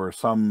can't remember,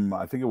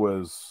 I think it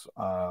was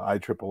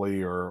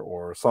IEEE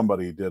or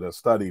somebody did a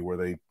study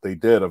where they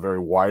did a very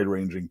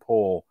wide-ranging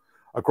poll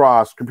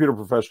across computer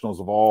professionals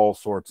of all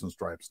sorts and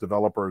stripes,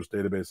 developers,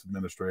 database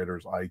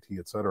administrators, IT,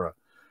 etc.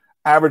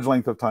 Average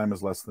length of time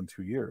is less than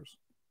 2 years.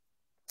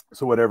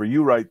 So whatever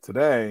you write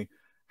today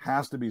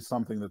has to be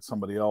something that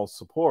somebody else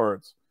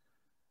supports.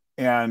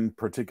 And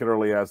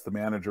particularly as the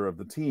manager of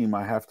the team,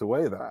 I have to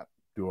weigh that.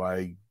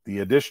 The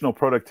additional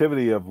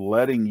productivity of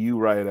letting you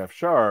write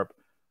F#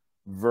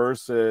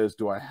 versus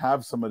do I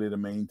have somebody to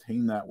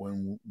maintain that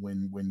when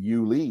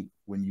you leave,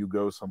 when you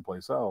go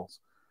someplace else?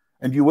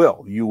 And you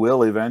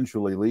will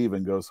eventually leave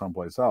and go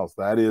someplace else.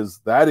 That is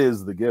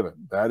the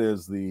given. That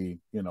is the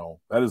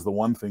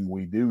one thing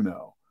we do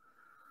know.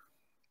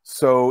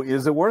 So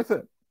is it worth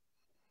it?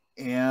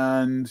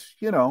 And,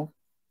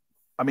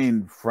 I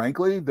mean,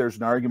 frankly, there's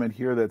an argument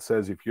here that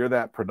says if you're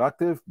that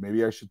productive,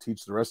 maybe I should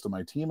teach the rest of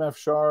my team F#.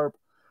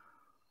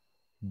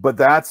 But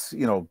that's,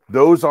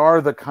 those are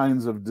the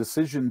kinds of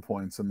decision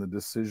points and the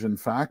decision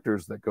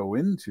factors that go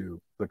into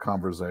the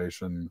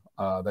conversation,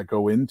 that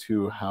go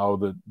into how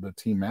the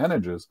team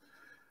manages.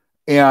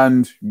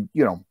 And,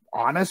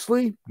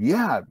 honestly,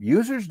 yeah,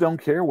 users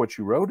don't care what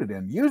you wrote it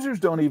in. Users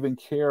don't even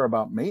care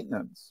about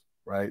maintenance,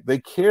 right? They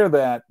care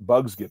that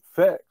bugs get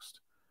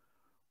fixed,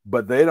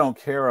 but they don't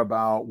care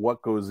about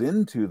what goes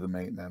into the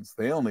maintenance.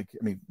 In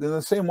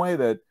the same way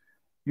that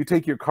you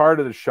take your car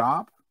to the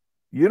shop,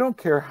 you don't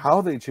care how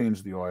they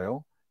change the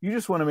oil. You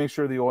just want to make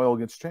sure the oil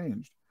gets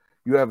changed.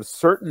 You have a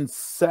certain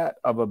set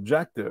of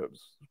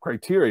objectives,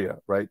 criteria,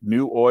 right?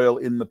 New oil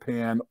in the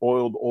pan,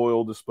 oiled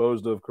oil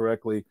disposed of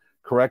correctly,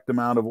 correct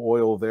amount of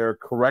oil there,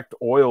 correct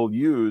oil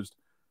used.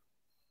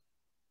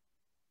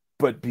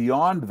 But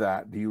beyond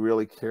that, do you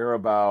really care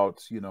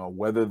about,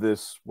 whether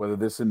this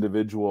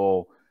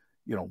individual,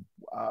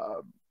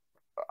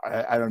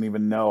 I don't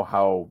even know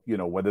how,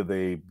 whether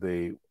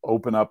they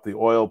open up the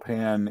oil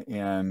pan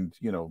and,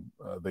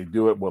 they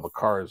do it while the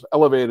car is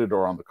elevated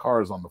or on the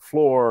cars on the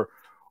floor,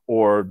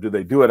 or do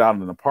they do it out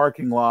in the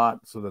parking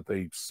lot so that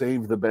they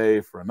save the bay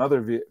for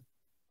another vehicle?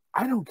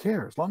 I don't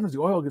care as long as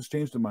the oil gets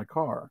changed in my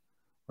car,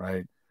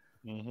 right?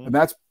 Mm-hmm. And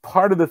that's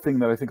part of the thing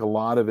that I think a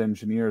lot of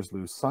engineers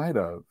lose sight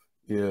of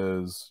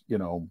is, at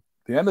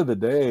the end of the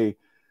day,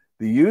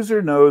 the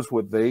user knows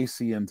what they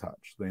see and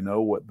touch. They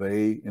know what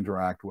they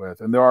interact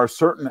with. And there are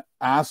certain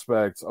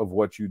aspects of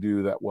what you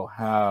do that will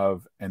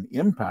have an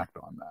impact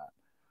on that.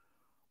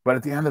 But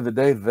at the end of the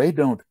day, they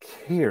don't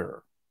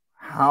care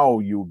how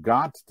you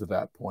got to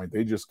that point.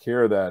 They just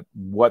care that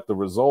what the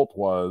result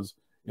was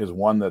is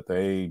one that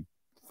they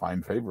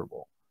find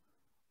favorable,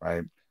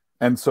 right?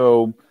 And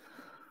so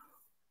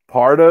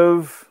part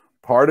of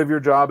your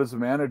job as a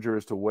manager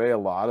is to weigh a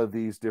lot of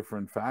these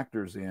different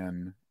factors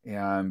in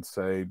and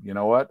say, you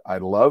know what, I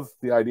love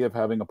the idea of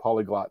having a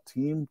polyglot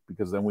team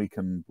because then we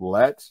can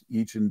let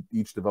each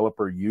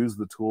developer use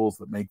the tools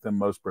that make them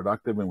most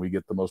productive and we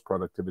get the most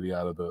productivity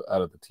out of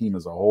the team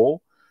as a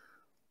whole.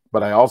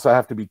 But I also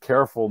have to be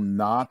careful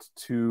not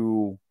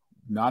to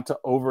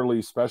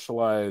overly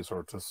specialize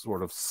or to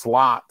sort of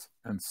slot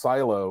and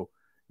silo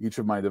each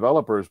of my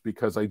developers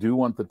because I do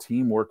want the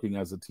team working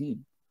as a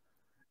team.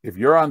 If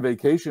you're on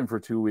vacation for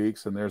 2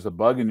 weeks and there's a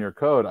bug in your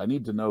code, I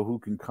need to know who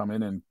can come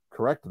in and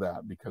correct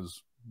that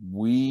because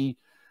we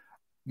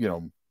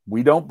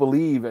don't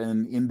believe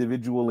in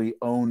individually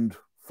owned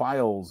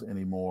files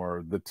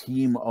anymore. The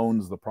team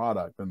owns the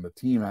product and the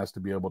team has to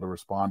be able to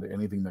respond to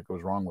anything that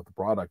goes wrong with the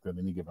product at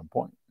any given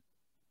point.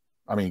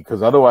 I mean,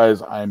 because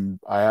otherwise I don't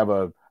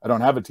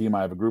have a team,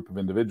 I have a group of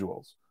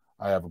individuals.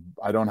 I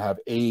don't have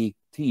a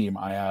team,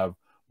 I have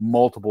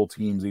multiple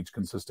teams, each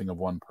consisting of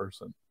one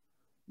person.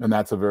 And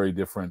that's a very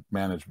different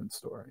management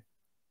story.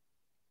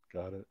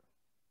 Got it.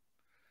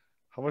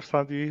 How much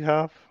time do you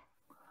have?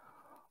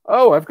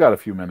 Oh, I've got a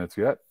few minutes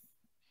yet.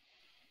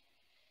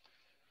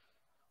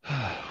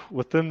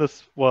 Within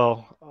this,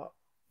 let's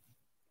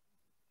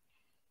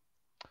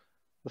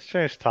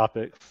change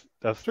topics.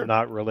 That's sure.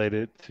 Not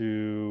related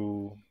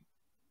to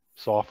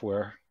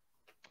software.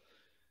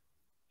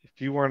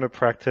 If you weren't a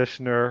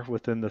practitioner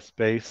within the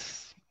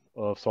space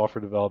of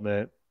software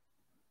development,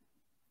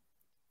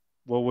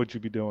 what would you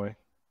be doing?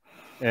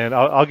 And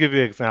I'll give you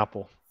an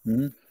example.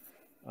 Mm-hmm.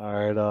 All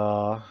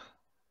right.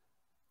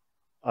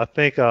 I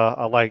think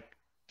I like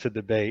to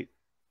debate.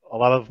 A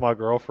lot of my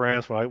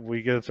girlfriends, when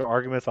we get into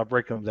arguments, I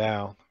break them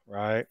down,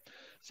 right?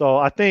 So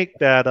I think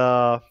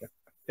that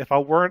if I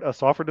weren't a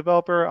software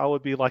developer, I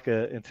would be like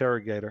an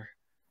interrogator,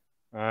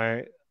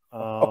 right?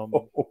 Wow.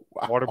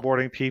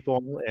 Waterboarding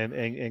people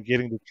and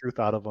getting the truth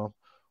out of them,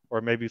 or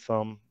maybe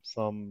some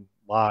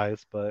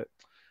lies. But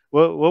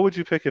what would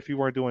you pick if you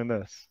weren't doing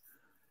this?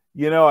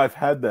 I've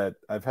had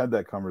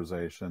that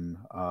conversation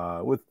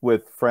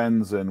with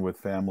friends and with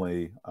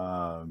family,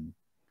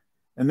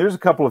 and there's a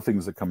couple of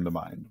things that come to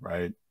mind,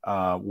 right?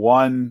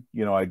 One,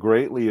 I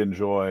greatly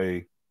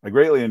enjoy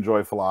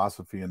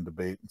philosophy and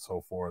debate and so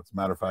forth. As a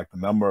matter of fact, a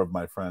number of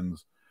my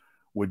friends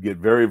would get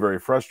very, very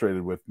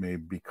frustrated with me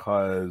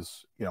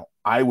because,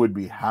 I would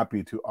be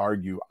happy to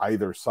argue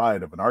either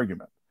side of an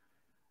argument.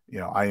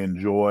 I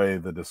enjoy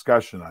the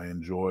discussion. I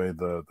enjoy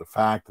the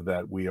fact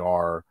that we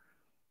are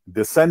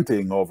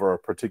dissenting over a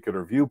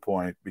particular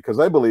viewpoint, because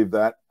I believe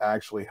that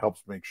actually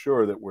helps make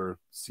sure that we're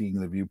seeing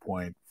the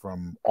viewpoint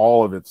from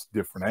all of its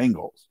different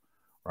angles,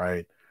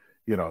 right?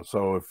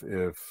 So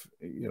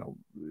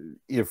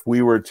if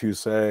we were to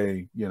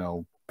say,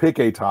 pick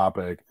a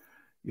topic,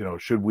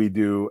 should we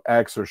do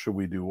X or should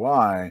we do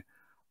Y?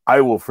 I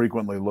will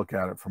frequently look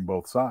at it from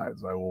both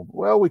sides.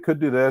 We could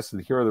do this,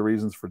 and here are the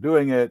reasons for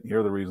doing it. Here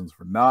are the reasons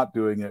for not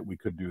doing it. We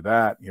could do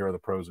that. Here are the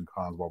pros and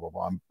cons, blah, blah,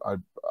 blah.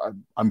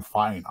 I'm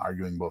fine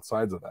arguing both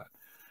sides of that.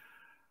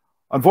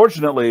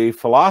 Unfortunately,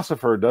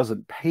 philosopher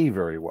doesn't pay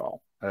very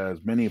well,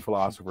 as many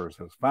philosophers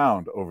have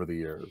found over the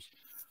years.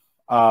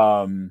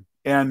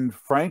 And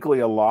frankly,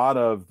 a lot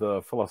of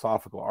the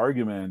philosophical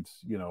argument,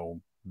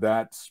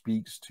 that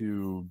speaks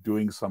to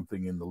doing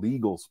something in the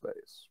legal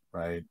space,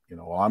 right?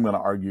 I'm going to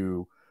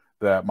argue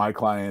that my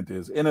client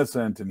is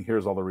innocent, and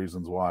here's all the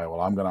reasons why.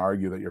 Well, I'm going to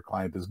argue that your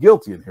client is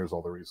guilty, and here's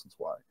all the reasons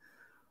why.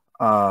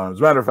 As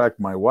a matter of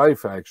fact, my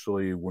wife,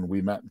 actually, when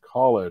we met in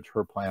college,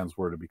 her plans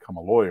were to become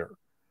a lawyer.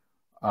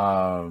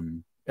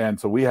 And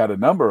so we had a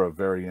number of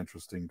very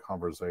interesting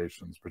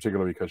conversations,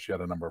 particularly because she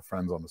had a number of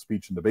friends on the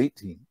speech and debate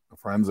team, the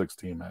forensics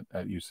team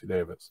at UC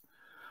Davis.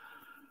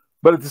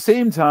 But at the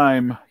same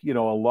time,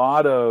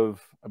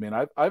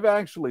 I've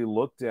actually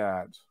looked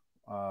at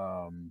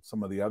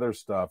some of the other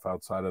stuff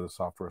outside of the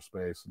software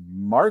space.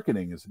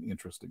 Marketing is an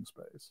interesting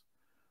space,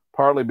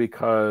 partly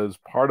because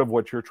part of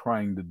what you're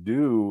trying to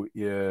do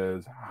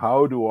is,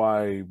 how do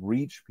I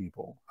reach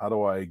people? How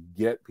do I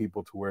get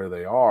people to where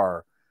they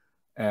are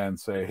and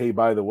say, hey,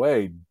 by the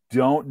way,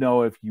 don't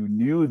know if you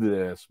knew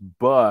this,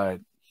 but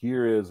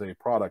here is a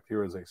product,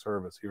 here is a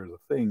service, here's a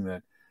thing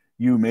that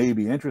you may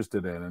be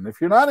interested in. And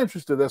if you're not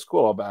interested, that's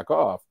cool, I'll back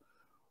off.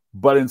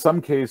 But in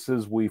some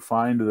cases, we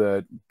find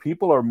that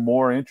people are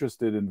more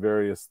interested in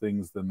various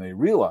things than they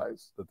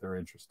realize that they're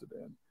interested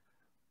in.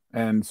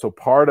 And so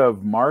part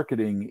of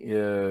marketing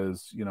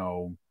is,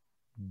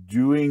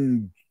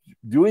 doing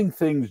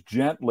things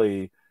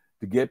gently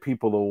to get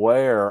people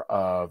aware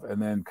of,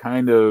 and then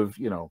kind of,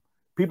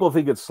 people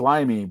think it's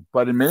slimy,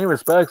 but in many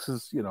respects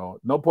is,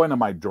 no point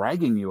am I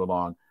dragging you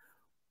along.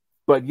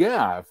 But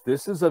yeah, if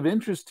this is of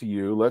interest to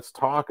you, let's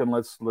talk, and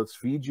let's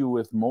feed you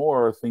with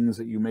more things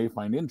that you may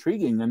find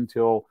intriguing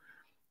until,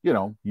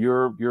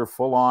 you're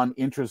full on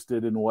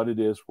interested in what it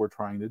is we're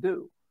trying to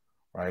do,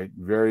 right?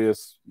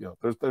 Various,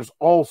 there's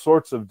all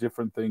sorts of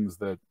different things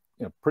that,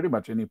 pretty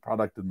much any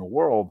product in the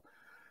world,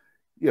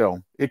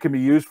 it can be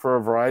used for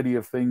a variety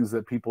of things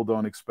that people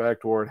don't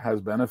expect, or it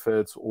has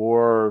benefits,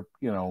 or,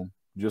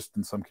 just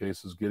in some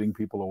cases getting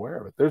people aware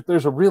of it.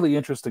 There's a really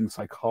interesting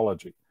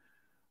psychology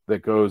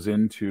that goes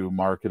into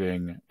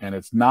marketing, and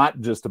it's not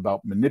just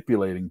about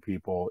manipulating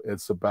people,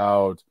 it's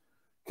about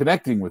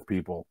connecting with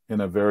people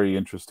in a very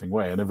interesting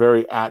way, in a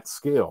very at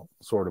scale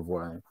sort of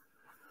way.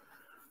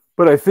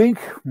 But I think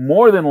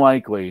more than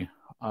likely,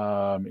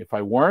 if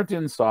I weren't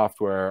in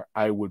software,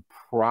 I would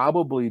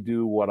probably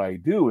do what I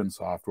do in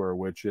software,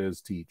 which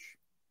is teach.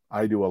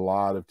 I do a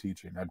lot of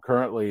teaching. I'm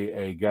currently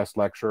a guest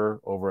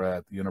lecturer over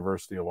at the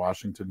University of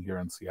Washington here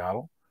in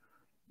Seattle,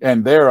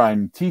 and there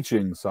I'm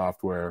teaching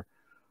software.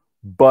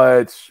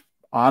 But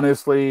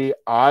honestly,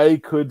 I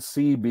could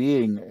see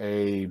being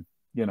a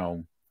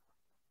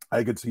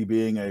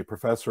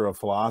professor of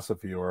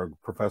philosophy or a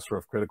professor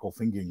of critical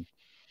thinking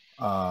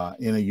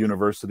in a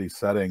university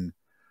setting.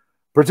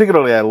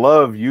 Particularly, I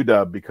love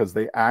UW because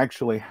they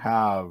actually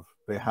have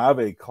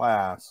a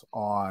class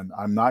on,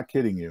 I'm not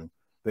kidding you,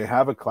 they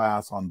have a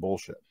class on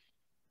bullshit.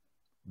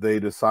 They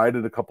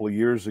decided a couple of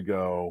years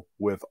ago,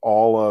 with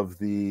all of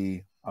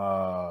the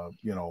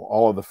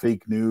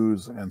fake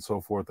news and so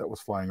forth that was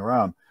flying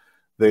around,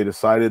 they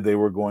decided they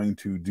were going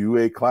to do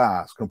a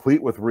class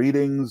complete with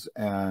readings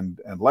and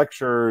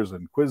lectures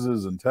and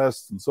quizzes and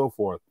tests and so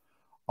forth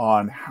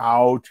on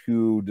how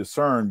to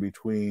discern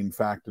between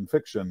fact and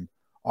fiction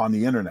on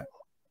the internet.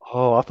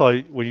 Oh, I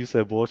thought when you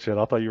said bullshit,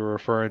 I thought you were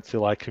referring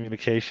to like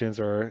communications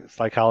or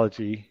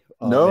psychology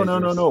No.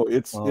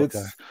 majors.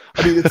 Okay.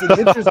 It's an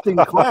interesting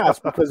class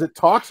because it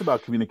talks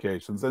about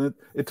communications, and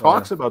it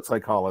talks about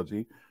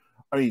psychology.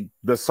 I mean,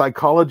 the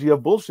psychology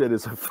of bullshit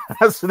is a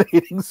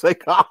fascinating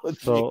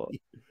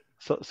psychology.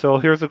 So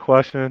here's a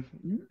question,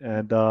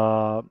 and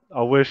I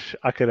wish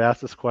I could ask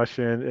this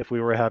question if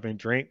we were having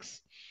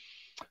drinks.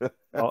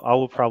 I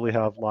would probably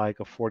have like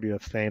a 40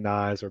 of St.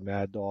 Ives or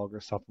Mad Dog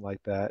or something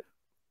like that.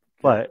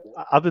 But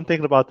I've been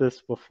thinking about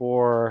this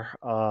before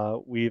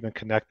we even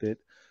connected,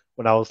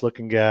 when I was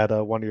looking at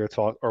one of your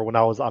talks, or when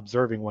I was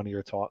observing one of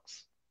your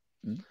talks.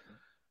 Mm-hmm.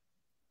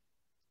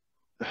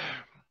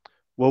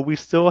 Will we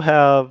still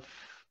have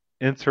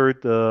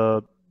entered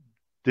the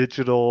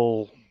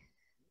digital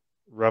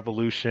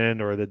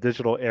revolution, or the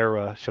digital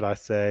era, should I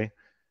say,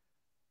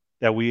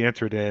 that we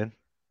entered in,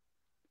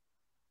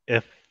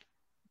 if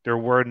there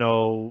were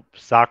no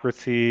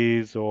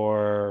Socrates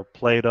or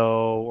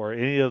Plato or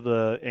any of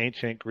the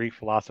ancient Greek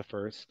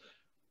philosophers.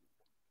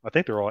 I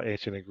think they're all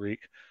ancient in Greek.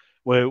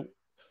 Well,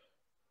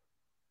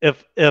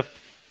 if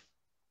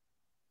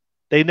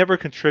they never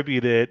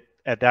contributed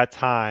at that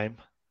time,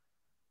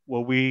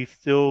 will we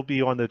still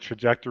be on the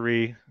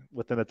trajectory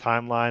within a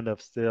timeline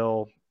of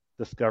still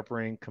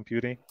discovering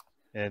computing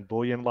and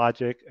Boolean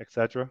logic,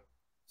 etc.?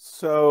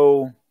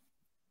 So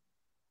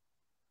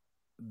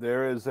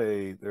there is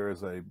a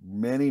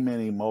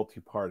many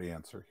multi-part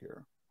answer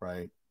here,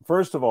 right?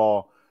 First of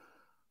all,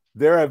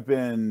 there have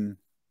been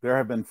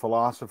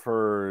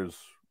philosophers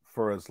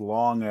for as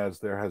long as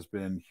there has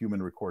been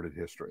human recorded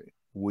history.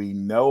 We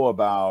know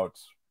about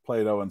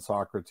Plato and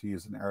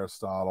Socrates and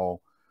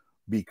Aristotle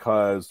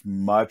because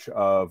much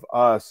of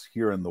us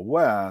here in the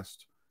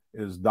West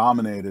is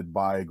dominated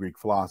by Greek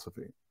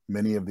philosophy.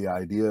 Many of the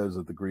ideas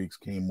that the Greeks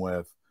came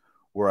with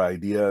were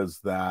ideas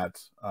that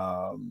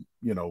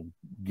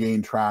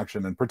gained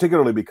traction, and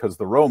particularly because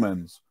the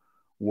Romans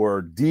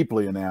were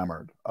deeply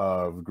enamored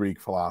of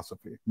Greek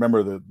philosophy.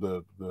 Remember,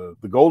 the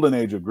golden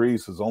age of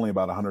Greece is only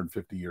about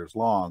 150 years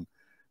long.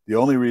 The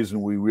only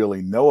reason we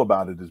really know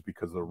about it is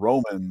because the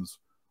Romans,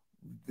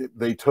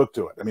 they took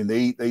to it. I mean,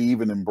 they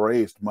even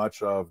embraced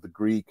much of the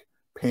Greek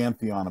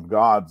pantheon of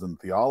gods and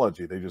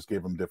theology. They just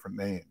gave them different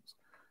names.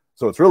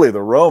 So it's really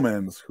the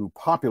Romans who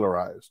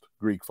popularized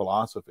Greek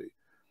philosophy.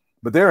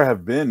 But there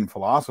have been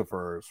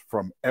philosophers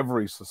from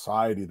every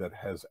society that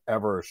has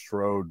ever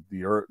strode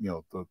the earth,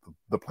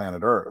 the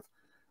planet Earth.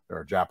 There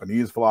are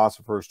Japanese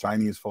philosophers,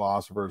 Chinese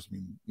philosophers. I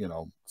mean,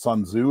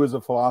 Sun Tzu is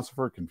a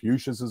philosopher,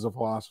 Confucius is a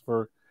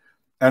philosopher,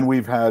 and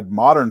we've had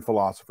modern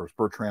philosophers,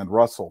 Bertrand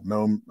Russell,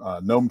 Noam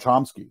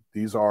Chomsky.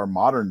 These are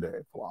modern day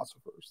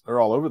philosophers. They're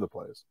all over the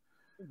place.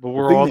 But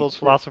were all those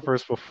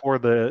philosophers before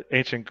the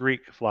ancient Greek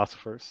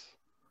philosophers?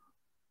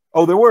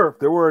 Oh, there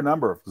were a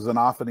number of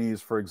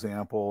Xenophanes, for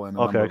example, and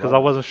okay, because I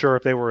wasn't sure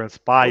if they were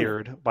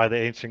inspired by the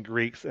ancient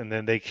Greeks and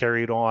then they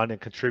carried on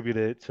and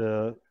contributed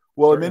to.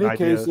 Well, in many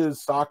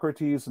cases,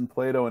 Socrates and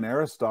Plato and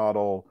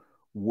Aristotle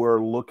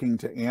were looking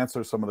to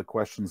answer some of the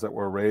questions that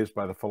were raised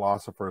by the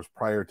philosophers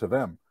prior to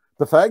them.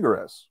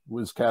 Pythagoras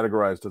was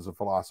categorized as a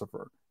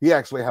philosopher. He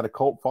actually had a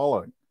cult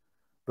following.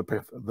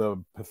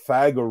 The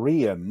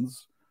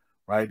Pythagoreans,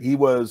 right? He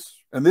was,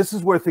 and this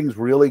is where things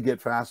really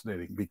get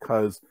fascinating,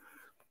 because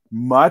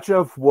much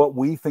of what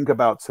we think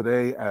about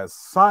today as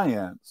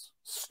science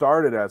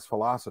started as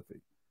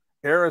philosophy.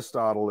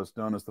 Aristotle is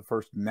known as the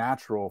first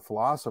natural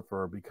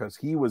philosopher because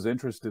he was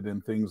interested in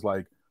things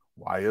like,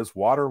 why is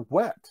water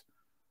wet?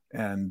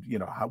 And,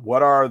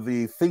 what are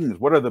the things,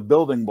 what are the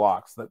building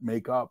blocks that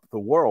make up the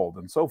world,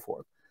 and so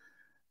forth.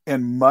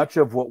 And much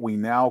of what we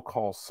now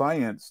call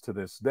science to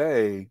this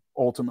day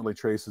ultimately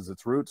traces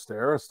its roots to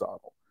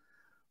Aristotle.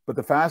 But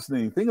the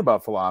fascinating thing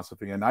about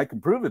philosophy, and I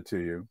can prove it to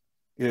you,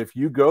 if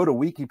you go to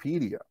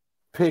Wikipedia,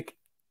 pick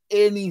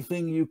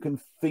anything you can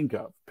think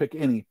of, pick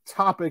any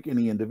topic,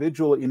 any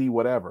individual, any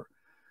whatever,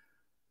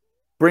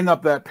 bring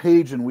up that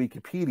page in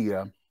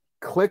Wikipedia,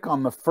 click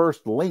on the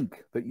first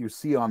link that you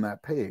see on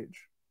that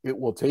page. It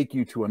will take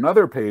you to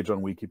another page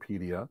on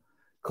Wikipedia.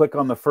 Click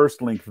on the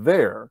first link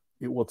there.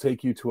 It will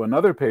take you to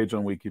another page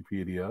on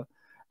Wikipedia.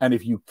 And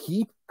if you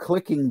keep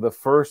clicking the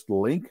first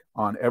link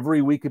on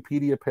every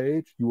Wikipedia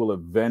page, you will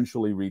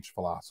eventually reach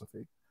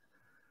philosophy.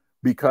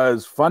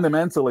 Because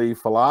fundamentally,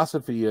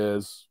 philosophy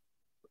is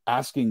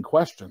asking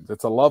questions.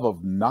 It's a love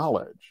of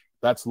knowledge.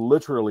 That's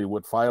literally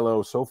what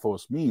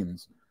philosophos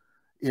means,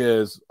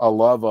 is a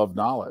love of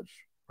knowledge,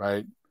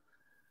 right?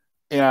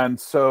 And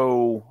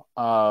so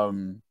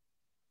on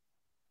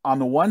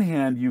the one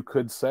hand, you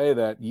could say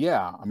that,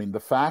 yeah, I mean, the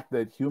fact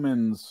that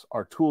humans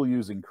are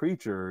tool-using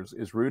creatures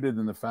is rooted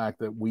in the fact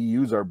that we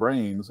use our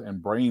brains,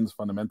 and brains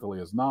fundamentally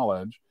is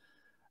knowledge.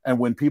 And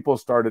when people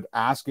started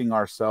asking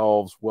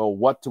ourselves, well,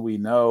 what do we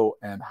know,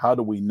 and how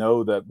do we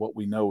know that what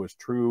we know is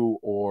true,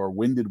 or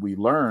when did we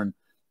learn?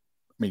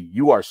 I mean,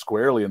 you are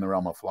squarely in the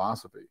realm of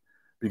philosophy,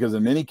 because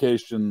in many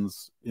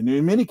cases,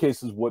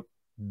 what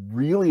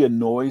really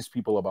annoys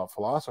people about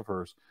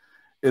philosophers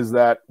is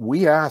that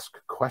we ask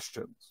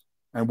questions,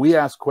 and we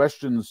ask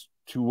questions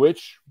to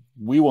which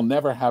we will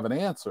never have an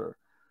answer,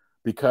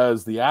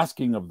 because the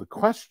asking of the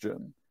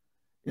question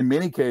in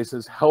many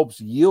cases helps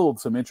yield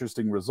some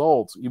interesting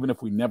results, even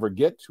if we never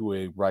get to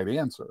a right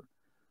answer.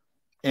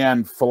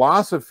 And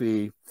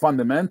philosophy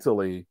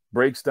fundamentally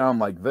breaks down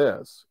like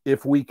this.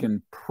 If we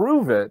can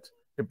prove it,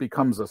 it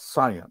becomes a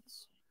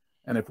science.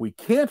 And if we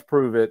can't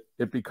prove it,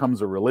 it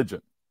becomes a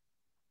religion.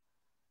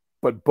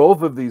 But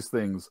both of these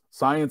things,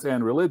 science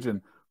and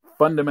religion,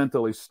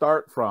 fundamentally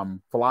start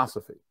from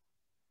philosophy.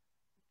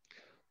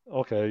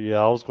 Okay, yeah,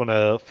 I was going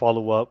to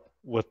follow up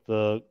with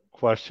the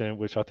question,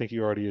 which I think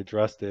you already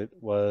addressed it,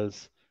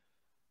 was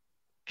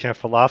can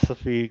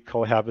philosophy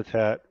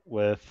cohabitate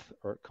with,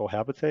 or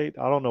cohabitate?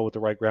 I don't know what the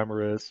right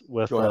grammar is,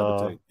 with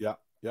Cohabitate, yeah,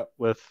 yep.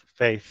 With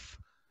faith.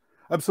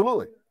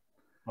 Absolutely.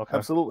 Okay.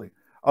 Absolutely.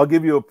 I'll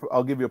give you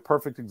a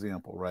perfect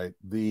example, right?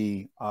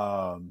 The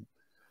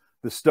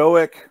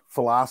Stoic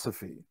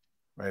philosophy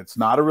right? It's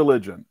not a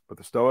religion, but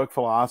the Stoic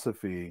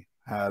philosophy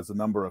has a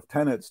number of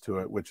tenets to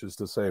it, which is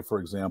to say, for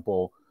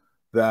example,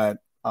 that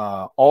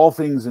all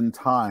things in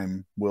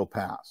time will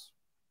pass,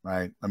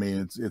 right? I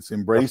mean, it's That's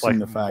embracing like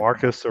the fact.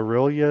 Marcus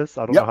Aurelius.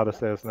 I don't know Yep, how to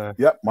say his name.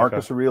 yep. Okay.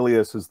 Marcus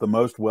Aurelius is the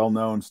most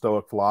well-known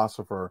Stoic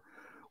philosopher,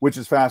 which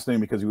is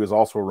fascinating because he was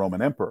also a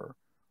Roman emperor,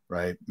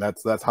 right?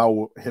 That's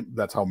how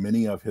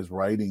many of his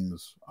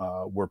writings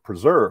were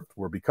preserved,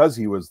 were because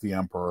he was the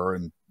emperor,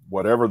 and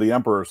whatever the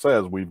emperor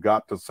says, we've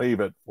got to save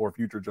it for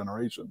future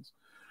generations.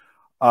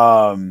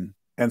 And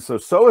so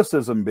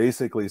Stoicism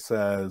basically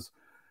says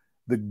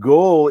the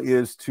goal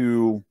is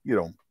to,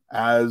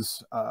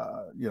 as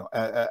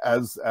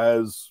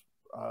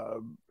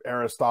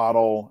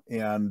Aristotle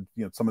and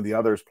some of the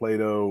others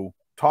Plato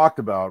talked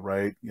about,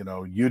 right?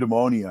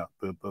 Eudaimonia,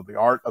 the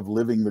art of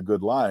living the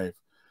good life.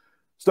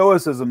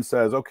 Stoicism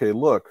says, okay,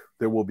 look,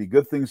 there will be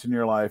good things in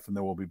your life and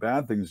there will be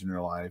bad things in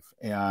your life,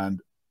 and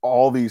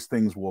all these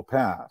things will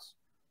pass.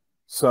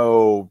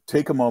 So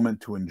take a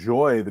moment to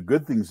enjoy the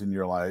good things in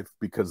your life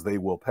because they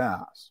will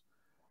pass,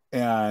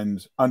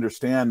 and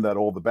understand that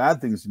all the bad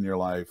things in your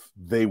life,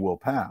 they will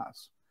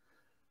pass.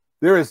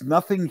 There is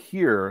nothing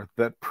here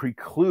that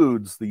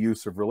precludes the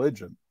use of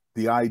religion.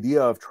 The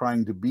idea of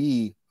trying to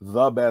be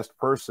the best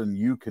person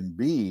you can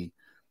be.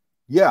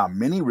 Yeah,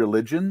 many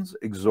religions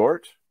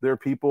exhort their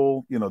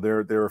people,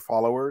 their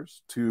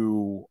followers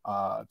to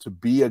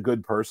be a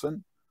good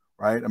person,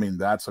 right? I mean,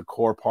 that's a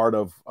core part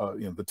of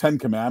the 10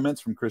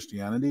 Commandments from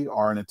Christianity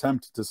are an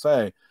attempt to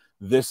say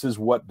this is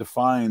what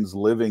defines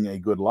living a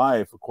good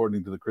life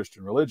according to the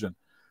Christian religion.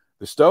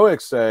 The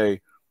Stoics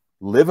say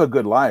live a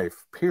good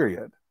life,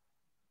 period.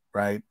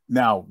 Right?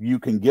 Now, you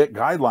can get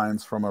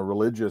guidelines from a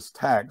religious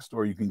text,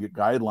 or you can get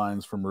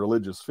guidelines from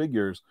religious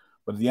figures,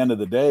 but at the end of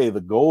the day,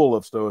 the goal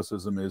of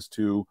Stoicism is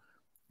to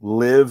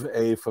live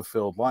a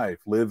fulfilled life,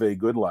 live a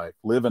good life,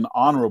 live an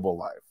honorable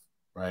life,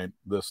 right?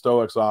 The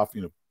Stoics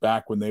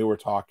back when they were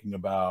talking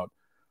about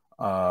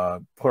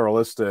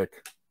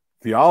pluralistic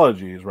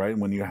theologies, right?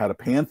 When you had a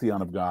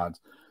pantheon of gods,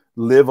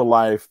 live a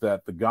life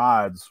that the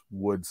gods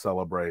would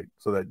celebrate,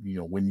 so that,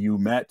 when you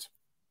met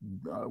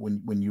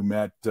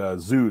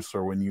Zeus,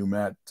 or when you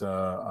met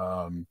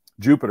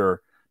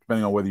Jupiter,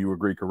 depending on whether you were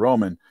Greek or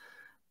Roman,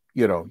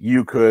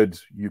 you could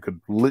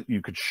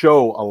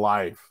show a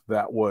life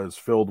that was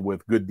filled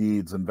with good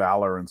deeds and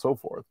valor and so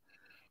forth.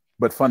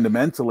 But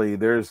fundamentally,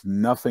 there's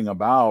nothing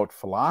about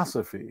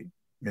philosophy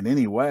in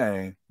any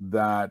way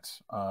that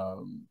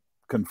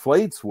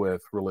conflates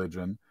with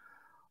religion,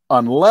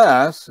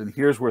 unless, and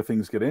here's where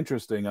things get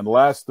interesting,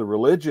 unless the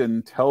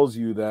religion tells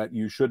you that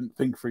you shouldn't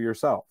think for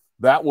yourself.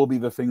 That will be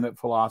the thing that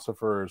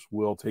philosophers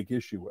will take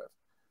issue with,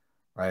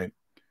 right?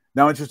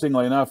 Now,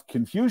 interestingly enough,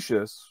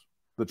 Confucius,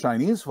 the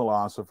Chinese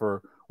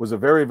philosopher, was a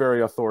very,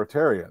 very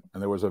authoritarian,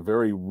 and there was a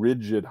very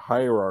rigid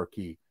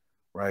hierarchy,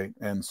 right?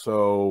 And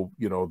so,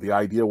 the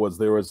idea was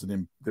there was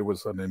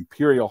an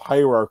imperial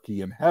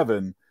hierarchy in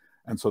heaven,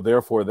 and so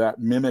therefore that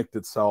mimicked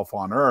itself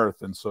on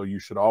earth, and so you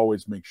should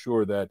always make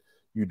sure that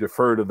you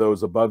defer to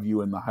those above you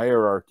in the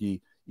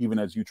hierarchy, even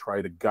as you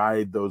try to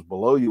guide those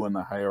below you in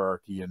the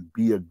hierarchy, and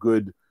be a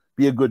good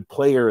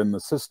player in the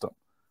system,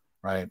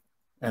 right?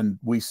 And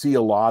we see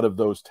a lot of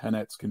those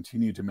tenets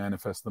continue to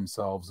manifest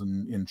themselves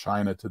in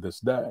China to this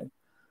day.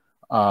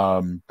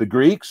 The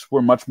Greeks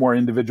were much more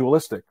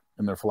individualistic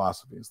in their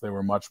philosophies. They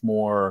were much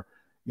more,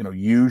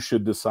 you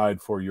should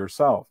decide for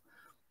yourself.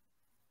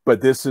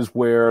 But this is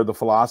where the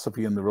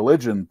philosophy and the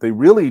religion, they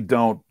really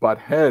don't butt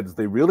heads.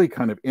 They really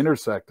kind of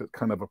intersect at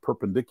kind of a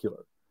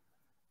perpendicular.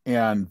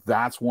 And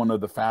that's one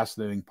of the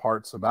fascinating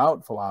parts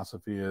about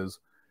philosophy is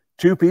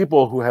two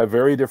people who have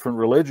very different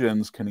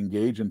religions can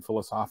engage in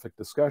philosophic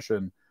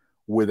discussion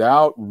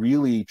without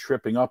really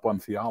tripping up on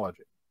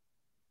theology.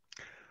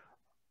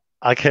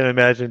 I can't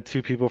imagine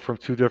two people from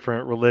two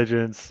different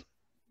religions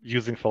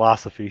using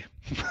philosophy.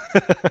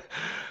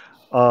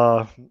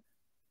 I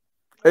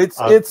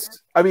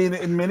mean,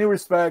 in many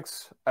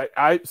respects,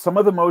 some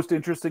of the most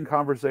interesting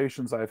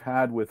conversations I've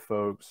had with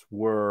folks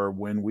were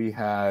when we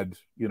had,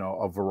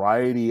 a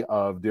variety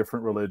of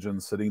different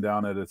religions sitting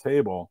down at a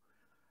table.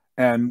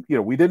 And,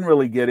 we didn't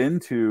really get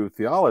into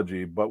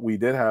theology, but we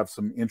did have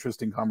some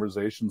interesting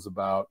conversations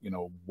about,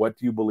 what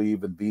do you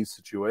believe in these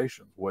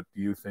situations? What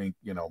do you think,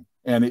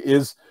 and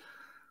is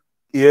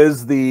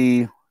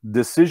the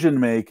decision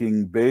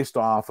making based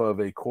off of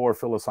a core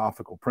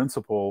philosophical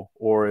principle,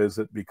 or is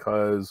it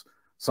because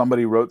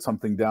somebody wrote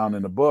something down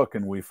in a book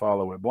and we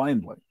follow it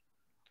blindly,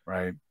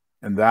 right?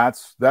 And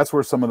that's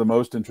where some of the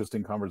most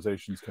interesting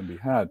conversations can be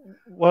had.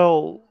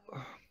 Well,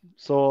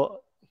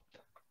 so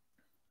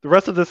the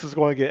rest of this is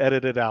going to get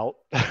edited out,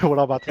 what I'm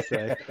about to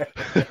say.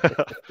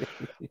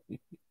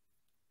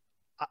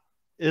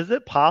 Is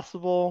it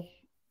possible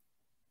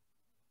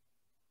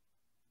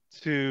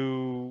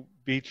to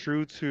be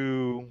true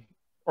to,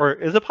 or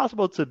is it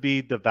possible to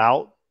be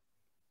devout,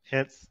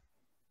 hence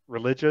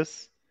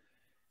religious,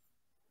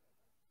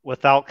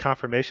 without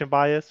confirmation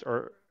bias,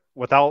 or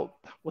without,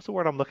 what's the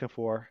word I'm looking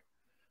for?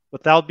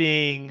 Without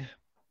being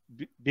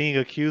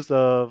accused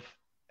of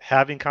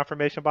having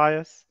confirmation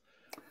bias?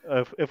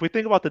 if we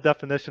think about the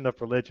definition of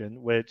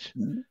religion, which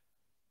Mhm.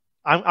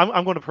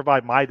 I'm going to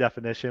provide my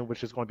definition,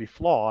 which is going to be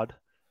flawed.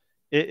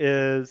 It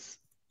is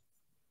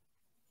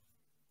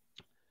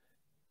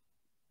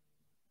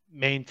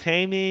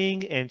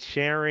maintaining and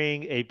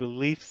sharing a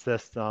belief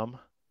system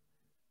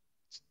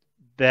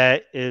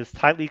that is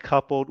tightly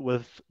coupled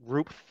with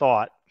group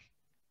thought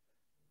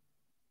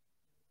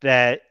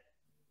that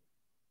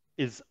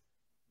is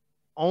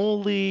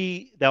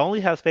only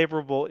has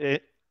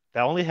that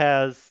only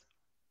has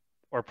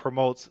or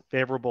promotes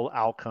favorable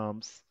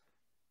outcomes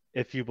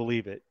if you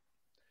believe it.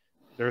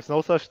 There's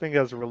no such thing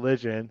as a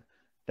religion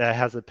that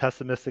has a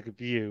pessimistic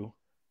view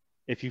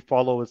if you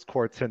follow its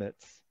core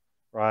tenets,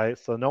 right?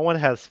 So no one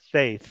has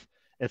faith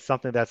in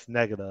something that's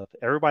negative.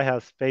 Everybody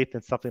has faith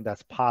in something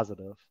that's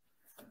positive.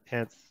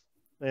 Hence,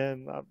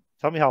 and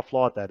tell me how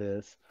flawed that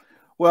is.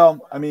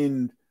 Well, I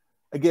mean,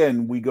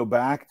 again, we go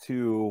back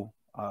to,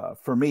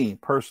 for me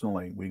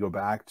personally, we go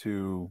back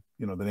to,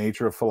 the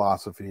nature of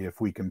philosophy.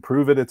 If we can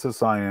prove it, it's a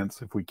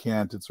science. If we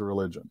can't, it's a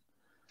religion.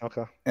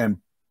 Okay. And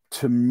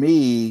to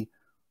me,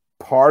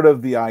 part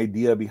of the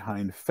idea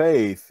behind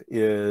faith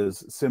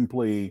is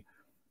simply,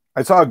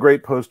 I saw a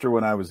great poster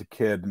when I was a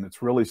kid, and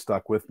it's really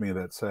stuck with me,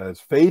 that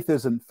says, faith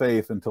isn't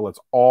faith until it's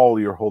all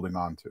you're holding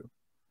on to,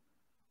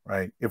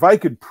 right? If I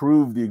could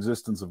prove the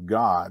existence of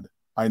God,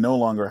 I no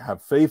longer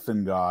have faith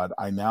in God.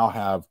 I now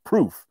have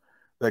proof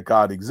that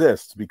God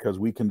exists because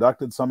we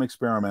conducted some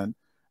experiment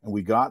and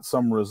we got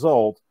some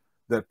result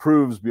that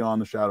proves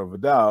beyond the shadow of a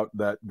doubt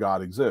that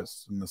God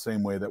exists, in the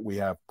same way that we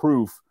have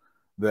proof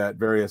that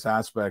various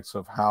aspects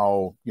of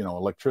how,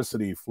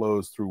 electricity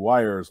flows through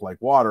wires like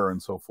water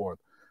and so forth.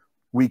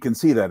 We can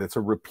see that it's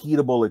a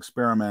repeatable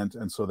experiment.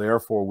 And so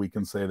therefore we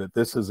can say that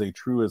this is a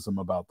truism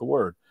about the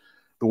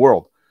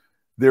world.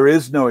 There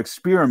is no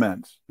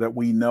experiment that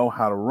we know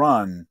how to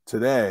run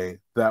today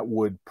that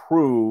would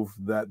prove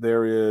that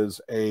there is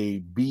a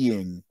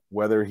being,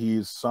 whether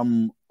he's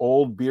some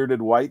old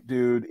bearded white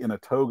dude in a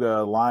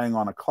toga lying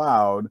on a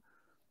cloud,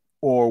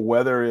 or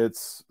whether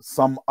it's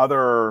some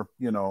other,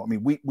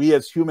 we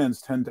as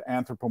humans tend to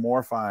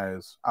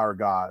anthropomorphize our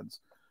gods.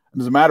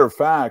 And as a matter of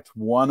fact,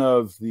 one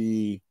of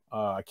the,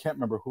 I can't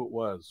remember who it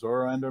was,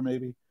 Zoroaster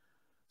maybe,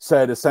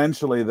 said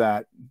essentially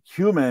that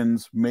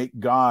humans make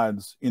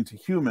gods into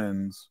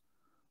humans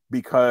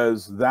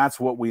because that's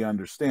what we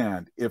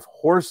understand. If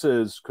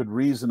horses could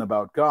reason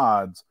about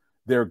gods,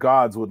 their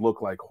gods would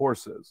look like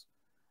horses.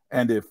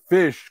 And if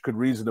fish could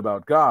reason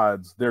about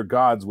gods, their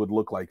gods would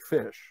look like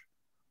fish.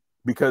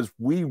 Because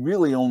we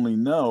really only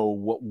know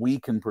what we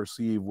can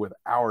perceive with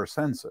our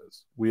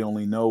senses. We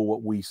only know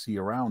what we see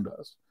around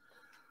us.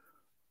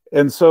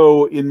 And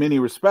so in many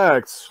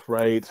respects,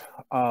 right,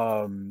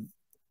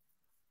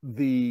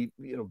 the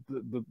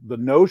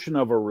notion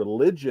of a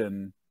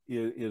religion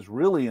is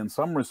really, in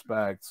some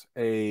respects,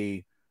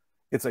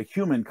 it's a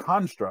human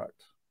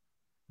construct,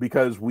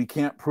 because we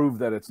can't prove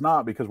that it's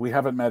not, because we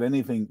haven't met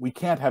anything. We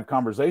can't have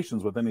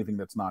conversations with anything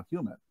that's not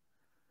human.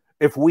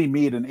 If we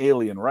meet an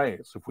alien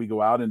race, if we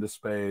go out into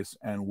space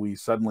and we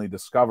suddenly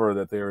discover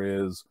that there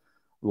is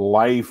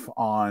life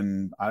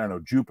on, I don't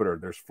know, Jupiter,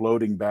 there's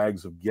floating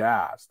bags of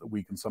gas that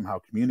we can somehow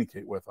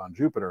communicate with on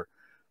Jupiter.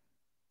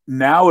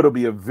 Now it'll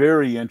be a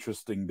very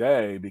interesting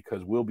day,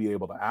 because we'll be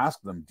able to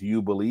ask them, do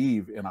you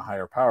believe in a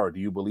higher power? Do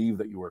you believe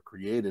that you were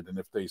created? And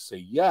if they say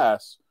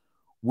yes,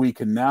 we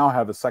can now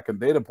have a second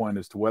data point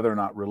as to whether or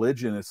not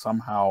religion is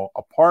somehow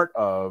a part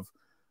of,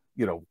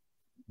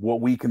 what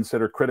we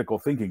consider critical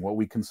thinking, what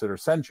we consider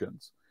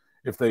sentience.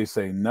 If they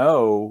say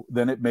no,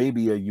 then it may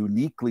be a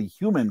uniquely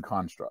human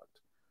construct,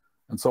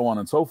 and so on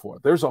and so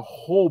forth. There's a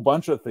whole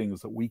bunch of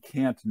things that we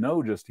can't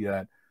know just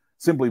yet,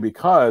 simply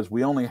because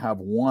we only have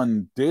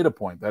one data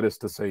point, that is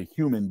to say,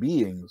 human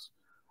beings.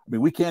 I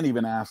mean, we can't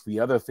even ask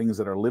the other things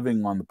that are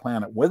living on the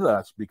planet with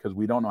us, because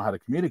we don't know how to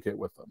communicate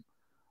with them.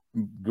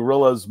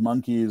 Gorillas,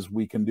 monkeys,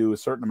 we can do a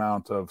certain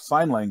amount of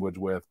sign language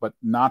with, but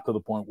not to the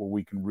point where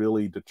we can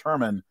really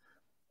determine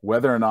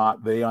whether or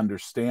not they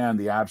understand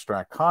the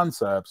abstract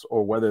concepts,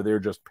 or whether they're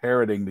just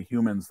parroting the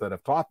humans that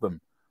have taught them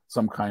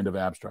some kind of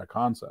abstract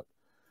concept.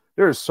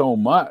 There is so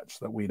much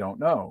that we don't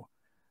know.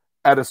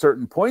 At a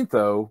certain point,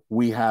 though,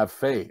 we have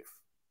faith.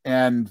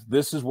 And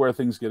this is where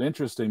things get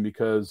interesting,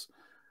 because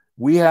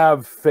we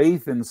have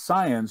faith in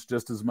science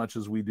just as much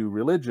as we do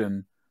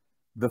religion.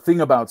 The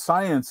thing about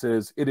science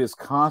is it is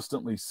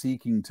constantly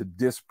seeking to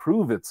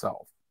disprove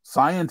itself.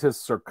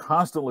 Scientists are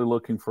constantly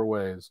looking for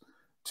ways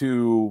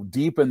to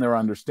deepen their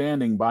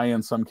understanding by,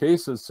 in some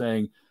cases,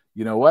 saying,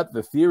 you know what,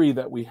 the theory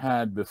that we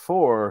had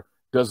before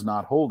does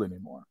not hold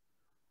anymore.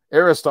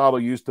 Aristotle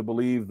used to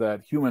believe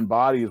that human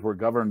bodies were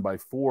governed by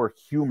 4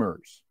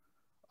 humors: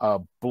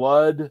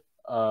 blood,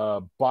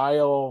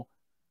 bile,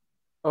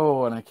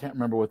 and I can't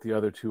remember what the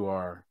other 2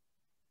 are,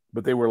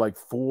 but they were like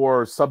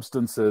 4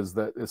 substances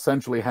that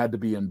essentially had to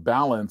be in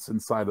balance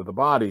inside of the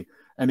body.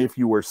 And if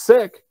you were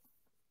sick,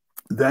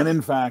 then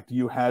in fact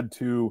you had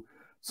to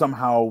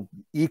somehow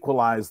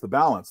equalize the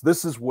balance.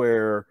 This is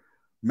where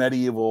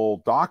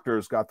medieval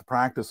doctors got the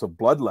practice of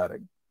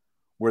bloodletting,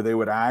 where they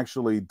would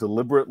actually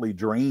deliberately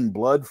drain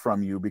blood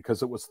from you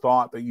because it was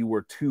thought that you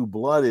were too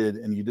blooded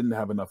and you didn't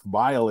have enough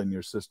bile in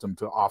your system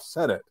to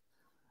offset it.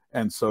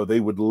 And so they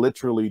would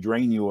literally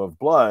drain you of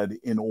blood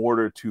in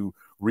order to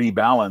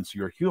rebalance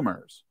your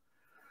humors.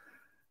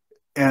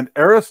 And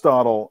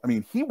Aristotle, I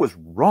mean, he was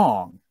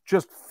wrong,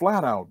 just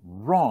flat out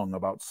wrong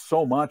about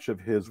so much of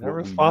his They're what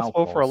we now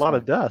responsible call for a lot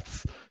of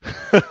science.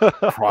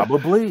 deaths.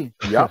 Probably.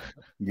 Yep.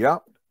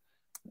 Yep.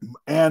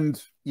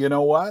 And you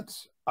know what?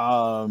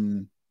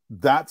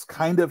 That's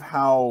kind of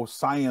how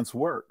science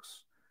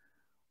works.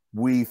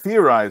 We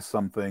theorize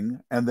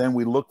something and then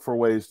we look for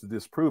ways to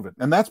disprove it.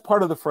 And that's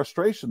part of the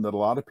frustration that a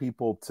lot of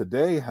people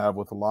today have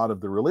with a lot of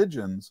the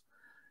religions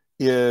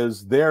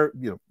is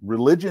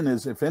religion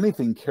is, if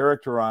anything,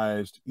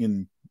 characterized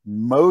in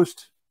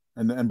most,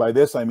 and by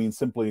this I mean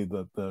simply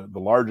the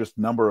largest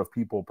number of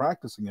people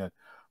practicing it.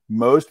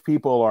 Most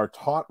people are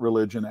taught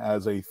religion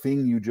as a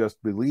thing you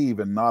just believe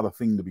and not a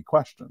thing to be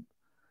questioned.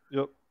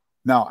 Yep.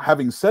 Now,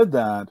 having said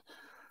that,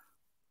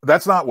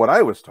 that's not what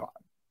I was taught,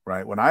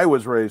 right? When I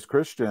was raised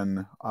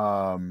Christian,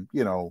 I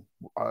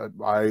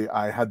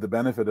had the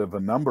benefit of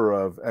a number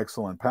of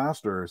excellent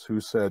pastors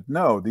who said,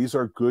 no, these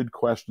are good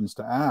questions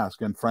to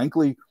ask. And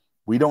frankly,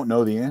 we don't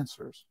know the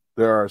answers.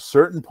 There are a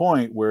certain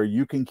point where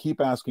you can keep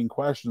asking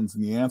questions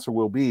and the answer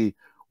will be,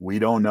 we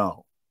don't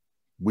know.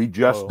 We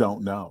just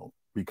don't know,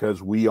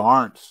 because we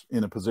aren't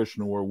in a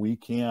position where we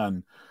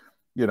can,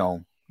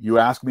 you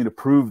ask me to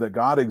prove that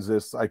God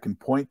exists. I can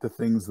point to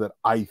things that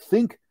I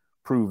think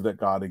prove that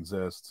God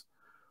exists,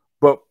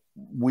 but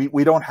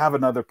we don't have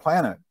another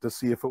planet to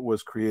see if it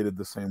was created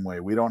the same way.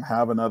 We don't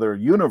have another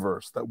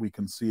universe that we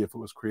can see if it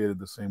was created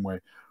the same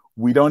way.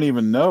 We don't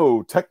even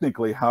know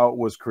technically how it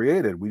was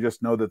created. We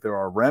just know that there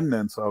are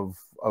remnants of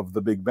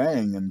the Big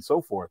Bang and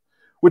so forth,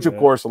 which of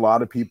course a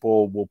lot of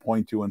people will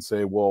point to and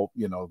say, well,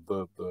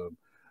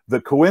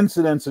 the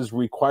coincidences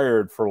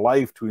required for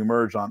life to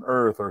emerge on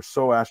Earth are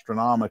so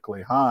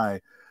astronomically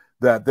high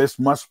that this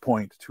must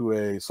point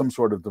to some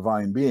sort of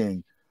divine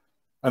being.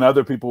 And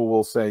other people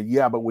will say,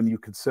 yeah, but when you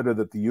consider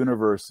that the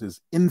universe is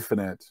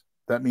infinite,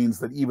 that means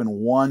that even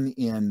 1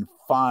 in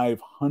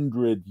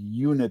 500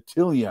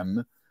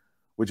 unitillion,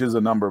 which is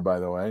a number,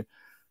 by the way,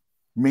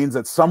 means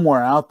that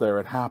somewhere out there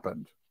it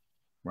happened,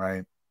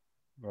 right?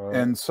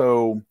 And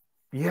so,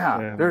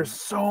 there's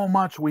so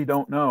much we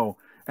don't know.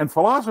 And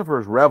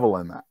philosophers revel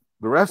in that.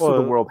 The rest of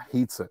the world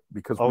hates it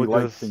because we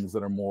like things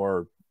that are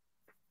more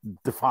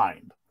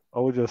defined. I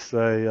would just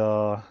say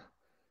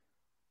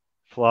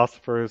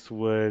philosophers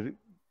would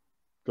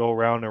go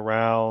round and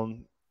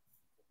round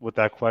with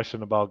that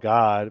question about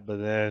God, but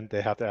then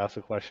they have to ask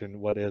the question,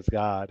 what is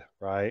God,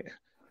 right?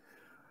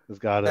 Is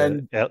God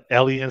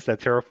aliens that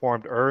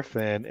terraformed Earth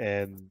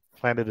and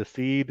planted a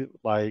seed?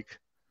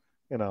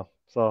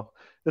 So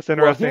it's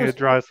interesting.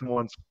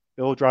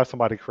 It'll drive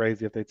somebody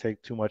crazy if they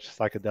take too much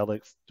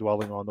psychedelics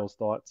dwelling on those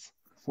thoughts.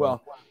 So.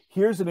 Well,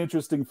 here's an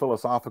interesting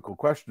philosophical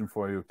question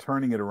for you,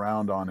 turning it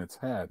around on its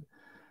head.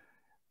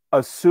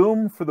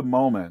 Assume for the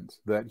moment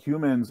that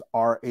humans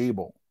are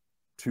able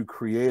to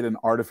create an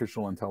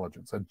artificial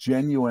intelligence, a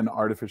genuine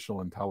artificial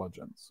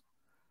intelligence.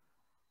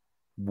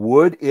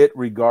 Would it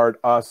regard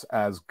us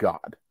as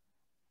God?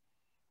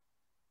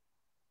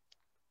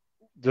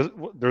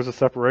 There's a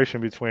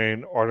separation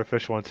between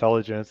artificial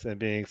intelligence and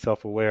being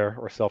self-aware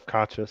or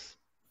self-conscious.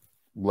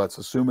 Let's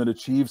assume it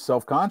achieves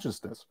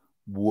self-consciousness.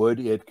 Would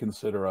it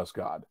consider us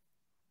God?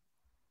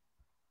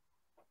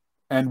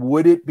 And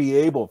would it be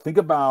able, think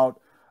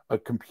about a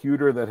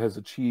computer that has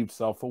achieved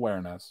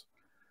self-awareness.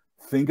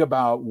 Think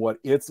about what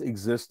its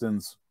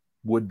existence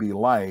would be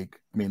like.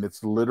 I mean,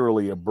 it's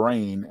literally a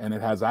brain and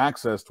it has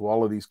access to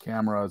all of these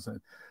cameras.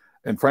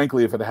 And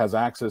frankly, if it has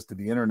access to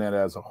the internet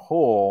as a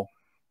whole,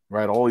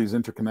 right, all these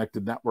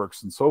interconnected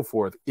networks and so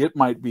forth, it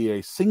might be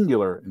a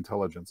singular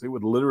intelligence. It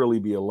would literally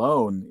be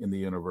alone in the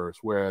universe,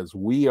 whereas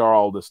we are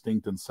all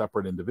distinct and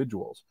separate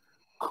individuals.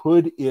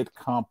 Could it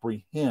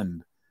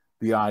comprehend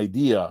the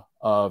idea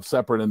of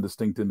separate and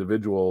distinct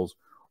individuals,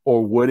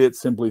 or would it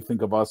simply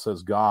think of us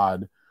as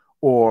God,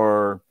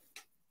 or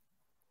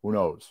who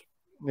knows?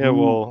 Yeah,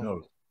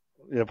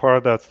 part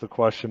of that's the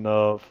question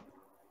of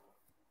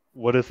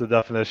what is the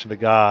definition of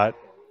God?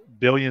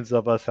 Billions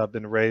of us have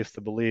been raised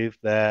to believe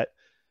that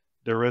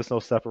there is no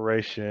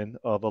separation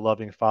of a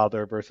loving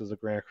father versus a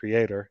grand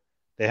creator.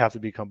 They have to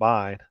be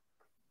combined.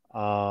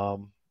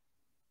 And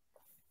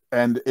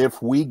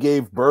if we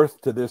gave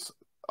birth to this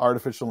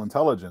artificial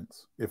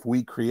intelligence, if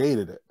we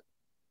created it,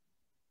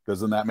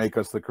 doesn't that make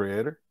us the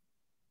creator?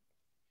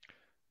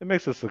 It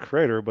makes us the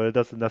creator, but it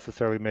doesn't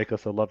necessarily make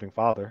us a loving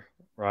father,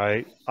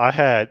 right? I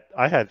had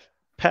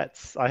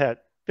pets. I had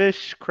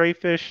fish,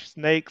 crayfish,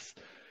 snakes,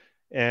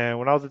 and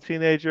when I was a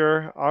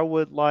teenager, I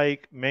would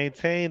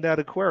maintain that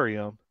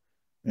aquarium.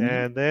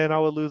 And then I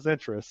would lose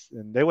interest,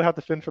 and they would have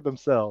to fend for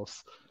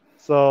themselves.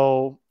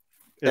 So,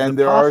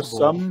 there are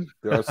some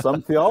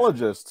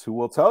theologians who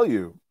will tell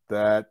you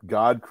that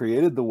God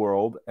created the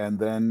world and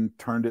then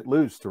turned it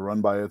loose to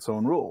run by its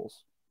own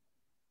rules.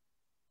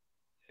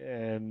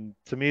 And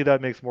to me,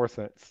 that makes more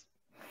sense.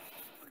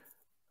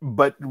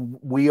 but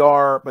we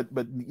are, but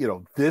you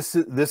know, this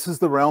is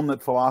the realm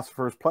that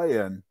philosophers play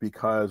in,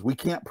 because we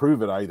can't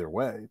prove it either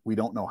way. We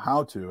don't know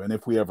how to, and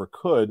if we ever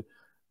could,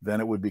 then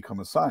it would become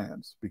a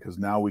science, because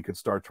now we could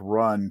start to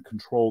run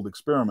controlled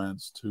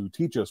experiments to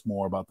teach us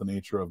more about the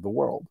nature of the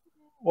world.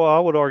 Well, I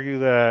would argue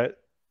that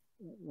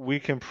we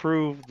can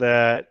prove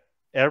that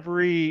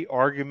every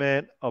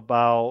argument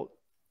about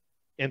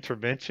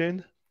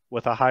intervention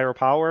with a higher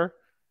power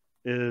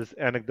is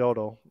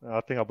anecdotal.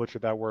 I think I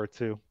butchered that word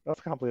too. That's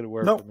a complicated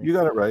word No, for me. you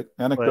got it right.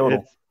 But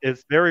Anecdotal.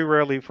 it's very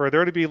rarely for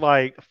there to be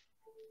like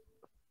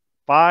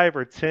 5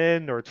 or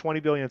 10 or 20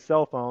 billion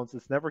cell phones.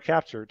 It's never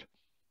captured.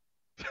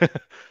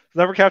 It's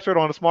never captured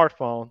on a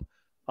smartphone.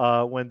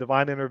 When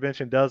divine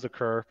intervention does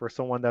occur for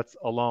someone that's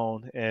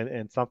alone,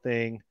 and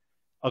something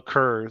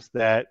occurs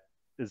that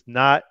is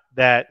not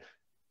bound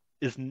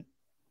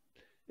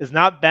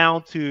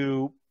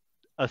to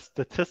a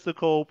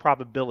statistical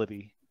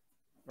probability,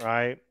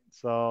 right?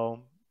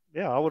 So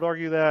yeah, I would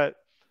argue that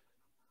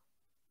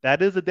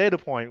that is a data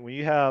point. When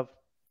you have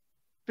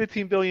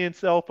 15 billion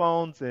cell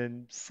phones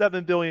and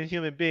 7 billion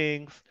human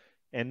beings,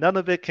 and none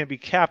of it can be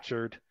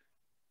captured,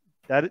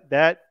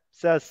 that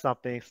says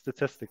something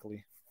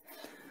statistically.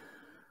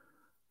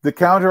 The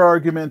counter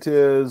argument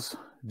is,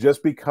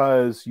 just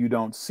because you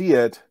don't see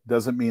it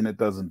doesn't mean it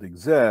doesn't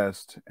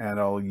exist. And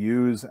I'll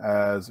use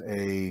as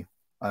a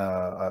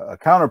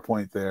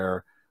counterpoint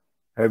there.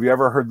 Have you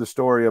ever heard the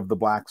story of the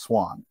black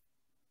swan?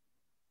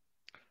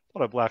 I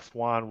thought a black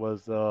swan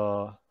was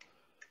the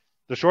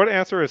short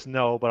answer is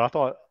no, but I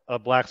thought a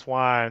black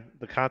swan,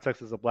 the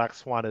context is a black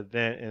swan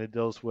event, and it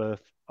deals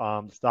with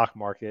the stock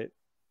market.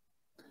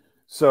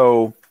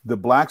 So the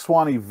black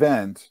swan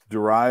event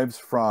derives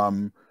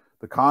from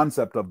the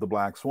concept of the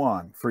black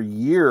swan. For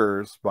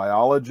years,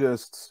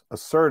 biologists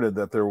asserted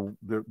that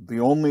the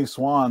only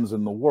swans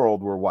in the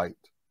world were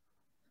white,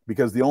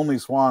 because the only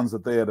swans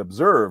that they had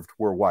observed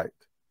were white.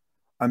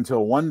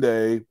 Until one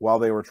day, while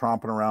they were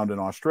tromping around in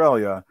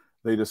Australia,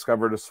 they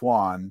discovered a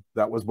swan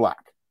that was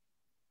black.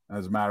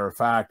 As a matter of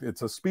fact,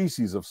 it's a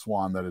species of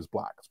swan that is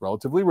black. It's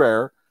relatively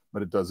rare,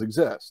 but it does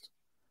exist.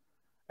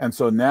 And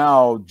so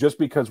now, just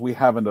because we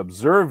haven't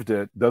observed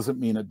it doesn't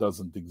mean it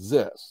doesn't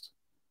exist.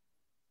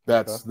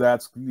 That's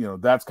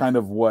kind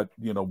of what,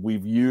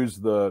 we've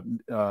used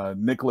the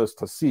Nicholas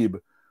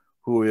Tassib,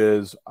 who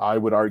is, I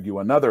would argue,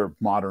 another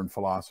modern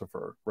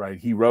philosopher, right?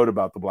 He wrote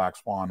about the black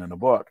swan in a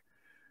book.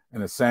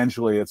 And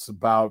essentially it's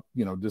about,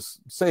 just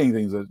saying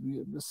things that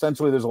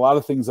essentially there's a lot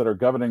of things that are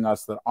governing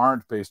us that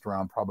aren't based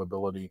around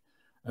probability.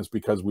 Just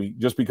because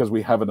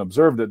we haven't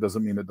observed it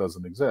doesn't mean it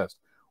doesn't exist.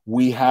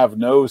 We have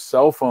no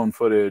cell phone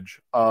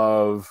footage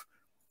of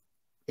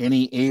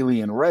any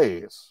alien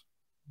race,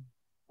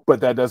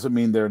 but that doesn't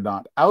mean they're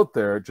not out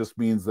there. It just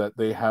means that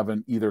they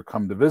haven't either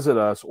come to visit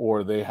us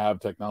or they have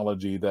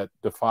technology that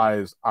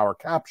defies our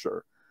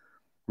capture.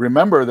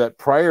 Remember that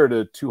prior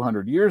to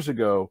 200 years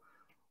ago,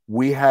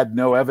 we had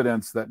no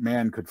evidence that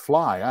man could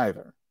fly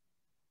either.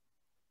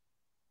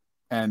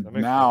 And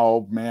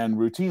now man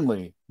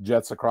routinely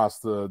jets across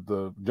the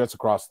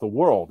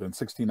world. In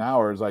 16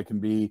 hours, I can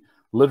be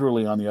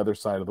literally on the other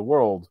side of the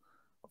world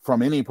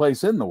from any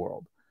place in the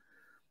world.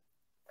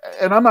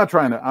 And I'm not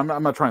trying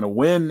to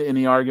win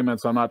any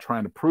arguments. I'm not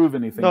trying to prove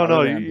anything.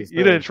 No, you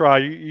didn't try.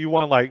 You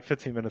won like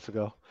 15 minutes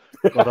ago.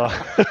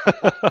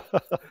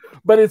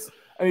 But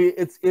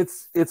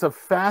it's a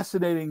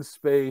fascinating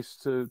space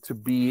to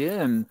be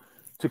in,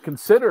 to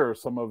consider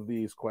some of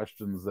these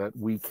questions that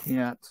we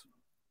can't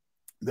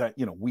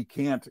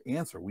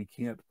answer, we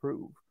can't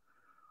prove.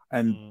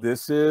 And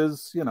this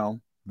is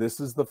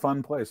the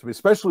fun place,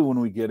 especially when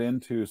we get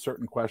into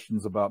certain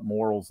questions about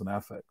morals and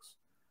ethics,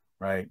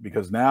 right?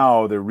 Because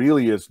now there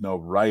really is no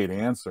right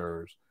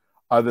answers,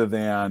 other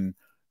than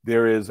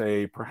there is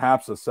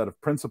perhaps a set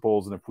of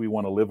principles, and if we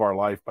want to live our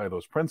life by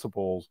those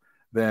principles,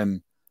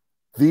 then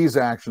these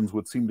actions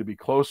would seem to be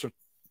closer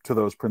to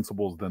those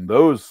principles than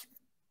those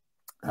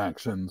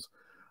actions.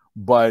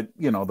 But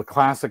the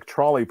classic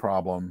trolley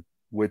problem,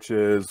 which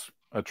is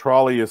a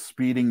trolley is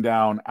speeding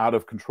down out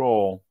of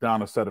control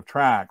down a set of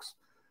tracks.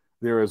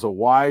 There is a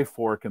Y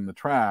fork in the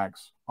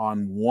tracks.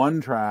 On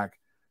one track,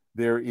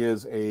 there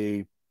is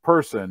a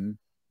person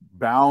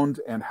bound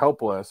and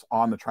helpless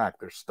on the track.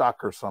 They're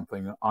stuck or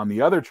something. On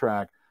the other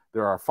track,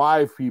 there are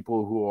 5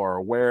 people who are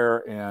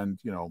aware, and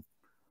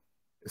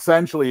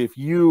essentially, if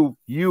you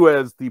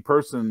as the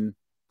person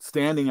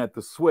standing at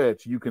the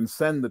switch, you can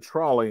send the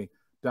trolley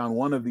down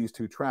one of these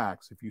 2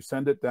 tracks. If you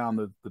send it down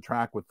the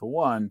track with the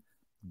one,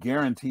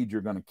 guaranteed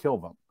you're going to kill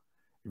them.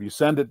 If you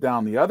send it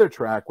down the other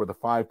track where the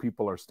 5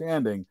 people are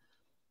standing,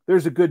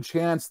 there's a good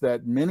chance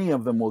that many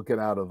of them will get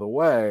out of the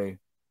way,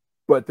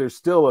 but there's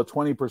still a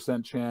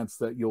 20% chance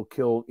that you'll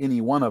kill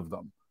any one of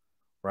them,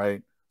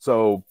 right?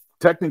 So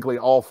technically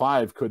all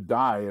 5 could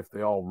die if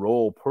they all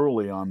roll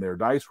poorly on their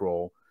dice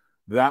roll.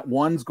 That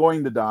one's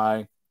going to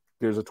die.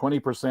 There's a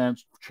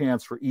 20%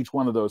 chance for each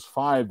one of those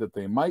 5 that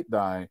they might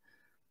die.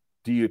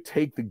 Do you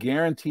take the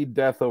guaranteed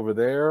death over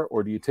there,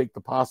 or do you take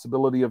the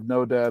possibility of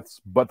no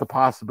deaths, but the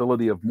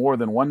possibility of more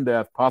than 1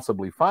 death,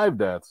 possibly 5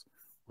 deaths,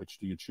 Which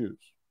do you choose?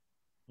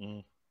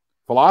 Mm.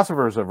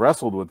 Philosophers have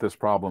wrestled with this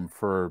problem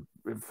for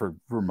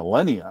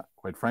millennia,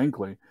 quite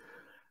frankly.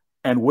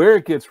 And where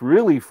it gets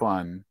really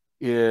fun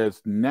is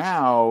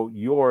now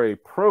you're a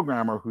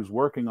programmer who's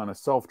working on a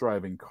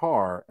self-driving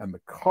car, and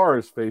the car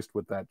is faced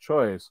with that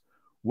choice.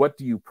 What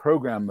do you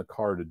program the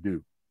car to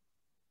do?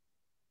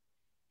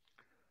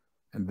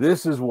 And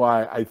this is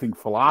why I think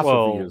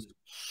philosophy is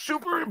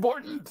super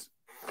important.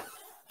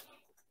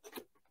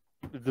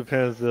 It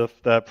depends if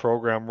that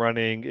program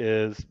running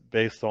is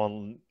based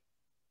on,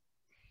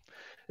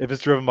 if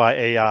it's driven by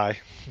AI.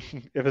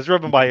 If it's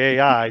driven by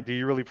AI, do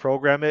you really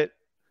program it?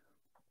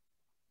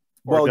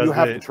 Well, you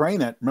have to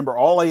train it. Remember,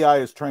 all AI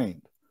is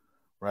trained,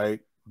 right?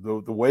 The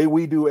way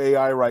we do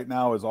AI right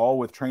now is all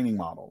with training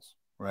models,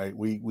 right?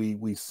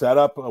 We set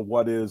up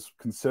what is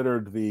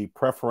considered the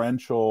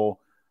preferential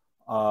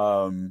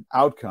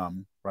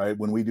outcome, right?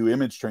 When we do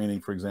image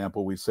training, for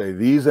example, we say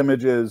these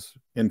images,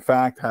 in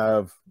fact,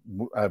 have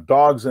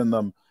dogs in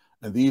them,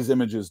 and these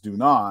images do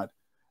not.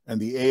 And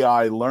the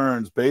AI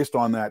learns based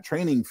on that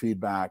training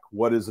feedback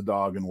what is a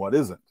dog and what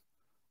isn't,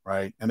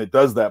 right? And it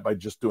does that by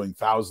just doing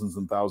thousands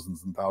and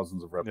thousands and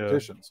thousands of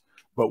repetitions.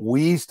 Yeah. But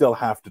we still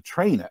have to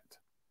train it.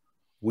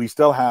 We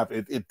still have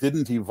it. It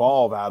didn't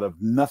evolve out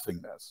of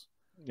nothingness.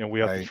 And we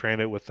have to train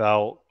it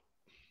without.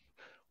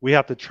 We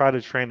have to try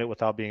to train it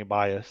without being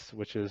biased,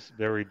 which is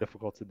very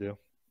difficult to do.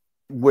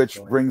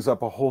 Which brings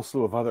up a whole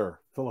slew of other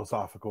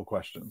philosophical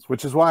questions,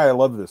 which is why I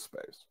love this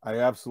space. I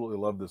absolutely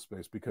love this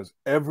space, because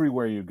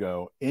everywhere you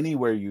go,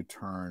 anywhere you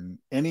turn,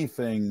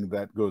 anything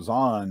that goes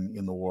on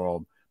in the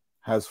world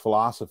has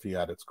philosophy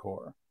at its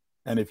core.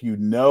 And if you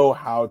know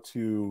how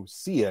to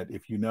see it,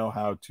 if you know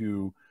how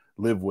to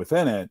live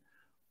within it,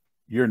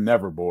 you're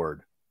never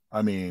bored.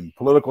 I mean,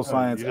 political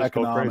science,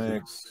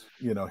 economics,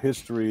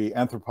 history,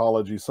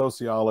 anthropology,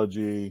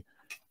 sociology,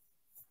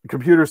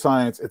 computer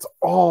science, it's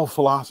all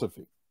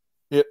philosophy.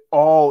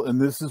 And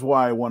this is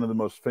why one of the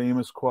most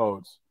famous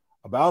quotes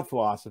about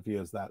philosophy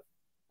is that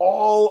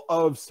all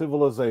of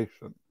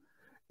civilization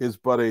is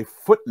but a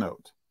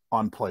footnote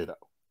on Plato.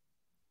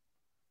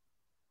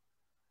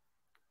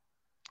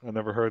 I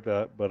never heard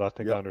that, but I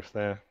think I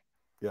understand.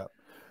 Yeah.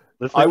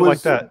 Let's leave it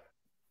like that.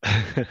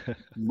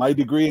 My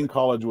degree in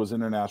college was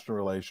international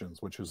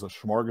relations, which is a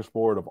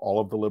smorgasbord of all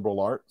of the liberal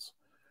arts.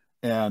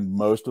 And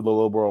most of the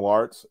liberal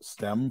arts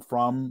stem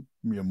from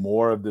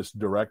more of this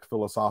direct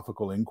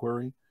philosophical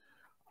inquiry.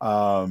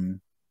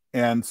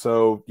 And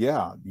so,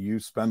 you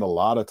spend a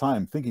lot of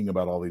time thinking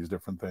about all these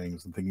different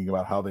things and thinking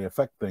about how they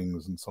affect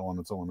things and so on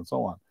and so on and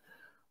so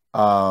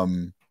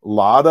on. A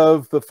lot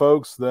of the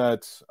folks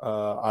that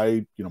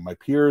my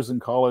peers in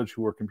college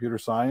who were computer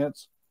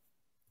science,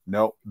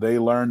 they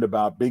learned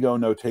about big O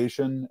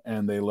notation,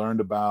 and they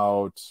learned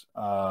about,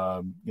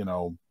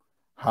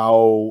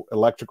 how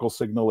electrical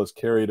signal is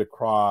carried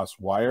across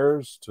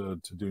wires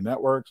to do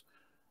networks.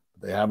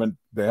 They haven't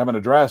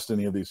addressed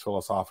any of these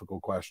philosophical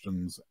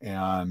questions.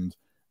 And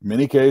in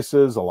many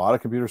cases, a lot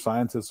of computer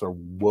scientists are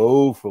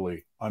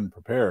woefully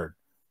unprepared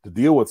to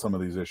deal with some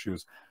of these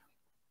issues.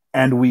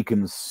 And we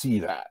can see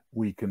that.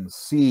 We can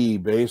see,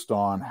 based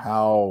on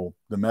how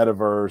the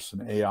metaverse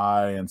and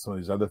AI and some of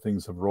these other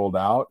things have rolled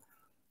out,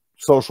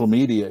 social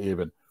media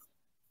even,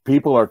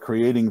 people are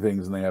creating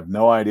things and they have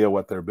no idea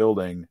what they're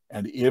building.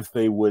 And if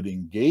they would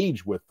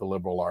engage with the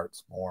liberal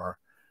arts more,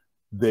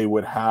 they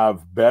would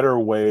have better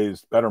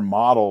ways, better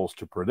models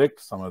to predict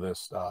some of this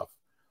stuff.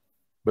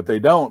 But they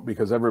don't,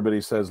 because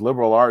everybody says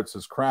liberal arts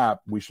is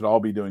crap. We should all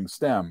be doing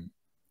STEM.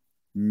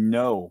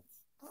 No,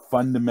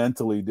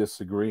 fundamentally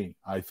disagree.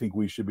 I think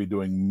we should be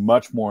doing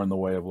much more in the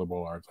way of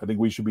liberal arts. I think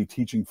we should be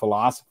teaching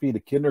philosophy to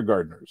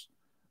kindergartners,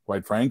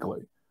 quite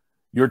frankly.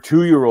 Your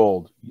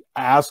 2-year-old,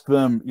 ask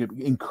them,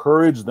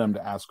 encourage them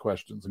to ask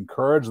questions,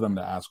 encourage them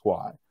to ask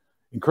why,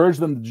 encourage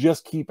them to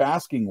just keep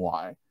asking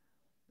why.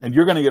 And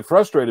you're going to get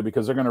frustrated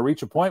because they're going to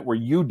reach a point where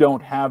you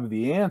don't have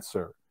the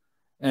answer.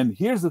 And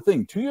here's the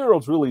thing,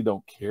 2-year-olds really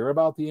don't care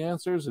about the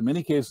answers. In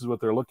many cases, what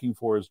they're looking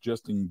for is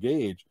just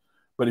engage.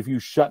 But if you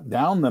shut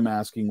down them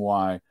asking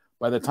why,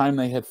 by the time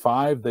they hit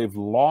 5, they've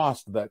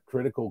lost that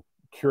critical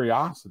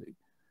curiosity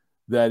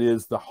that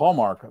is the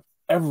hallmark of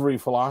every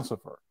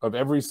philosopher, of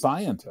every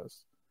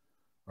scientist,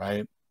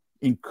 right?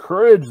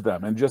 Encourage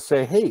them and just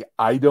say, hey,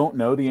 I don't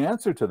know the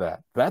answer to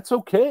that. That's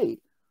okay.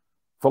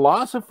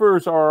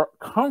 Philosophers are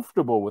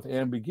comfortable with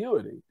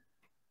ambiguity.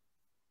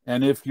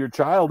 And if your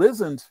child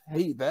isn't,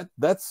 hey,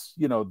 that's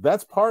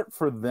part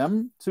for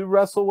them to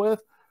wrestle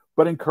with,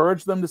 but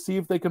encourage them to see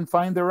if they can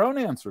find their own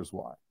answers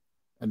why.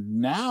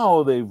 And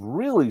now they've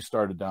really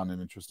started down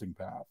an interesting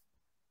path,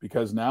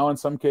 because now in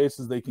some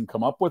cases they can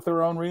come up with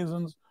their own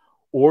reasons,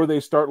 or they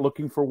start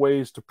looking for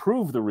ways to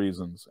prove the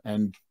reasons.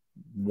 And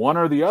one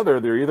or the other,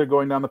 they're either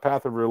going down the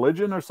path of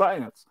religion or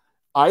science.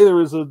 Either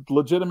is a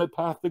legitimate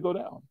path to go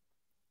down.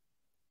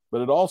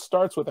 But it all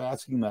starts with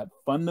asking that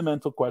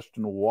fundamental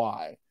question,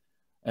 why?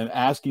 And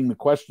asking the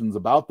questions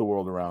about the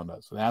world around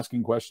us, and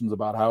asking questions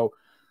about how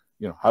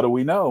do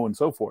we know, and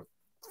so forth.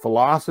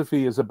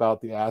 Philosophy is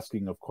about the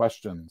asking of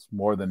questions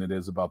more than it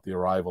is about the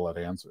arrival at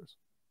answers.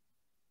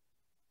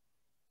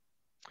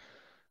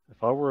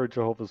 If I were a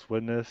Jehovah's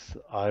Witness,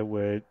 I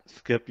would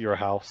skip your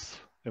house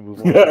and move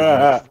on to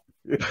the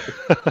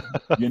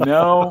next. You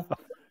know,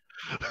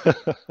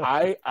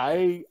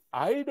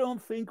 I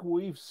don't think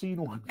we've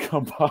seen one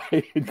come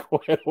by in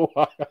quite a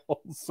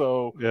while.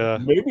 So Yeah,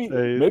 maybe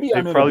they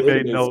I'm in a probably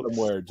made database notes.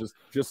 somewhere.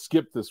 Just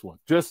skip this one.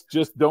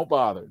 Just don't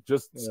bother.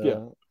 Just skip.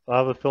 Yeah, I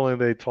have a feeling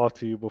they talked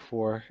to you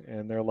before,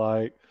 and they're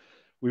like,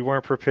 "We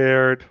weren't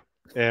prepared,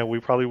 and we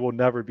probably will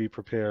never be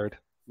prepared.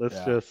 Let's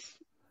Yeah. just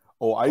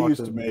Oh, I talk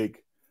used to to."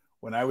 make,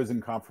 when I was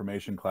in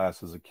confirmation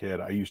class as a kid,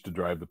 I used to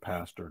drive the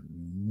pastor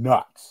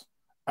nuts,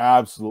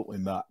 absolutely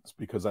nuts,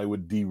 because I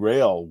would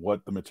derail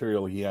what the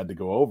material he had to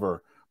go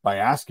over by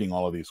asking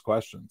all of these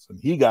questions. And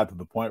he got to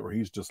the point where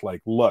he's just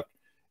like, look,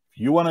 if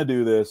you want to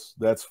do this,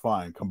 that's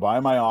fine. Come by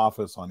my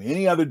office on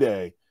any other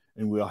day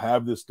and we'll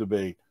have this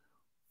debate.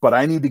 But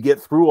I need to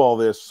get through all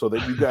this so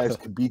that you guys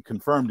can be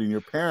confirmed and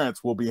your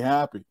parents will be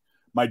happy.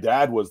 My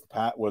dad was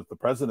the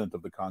president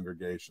of the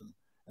congregation,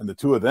 and the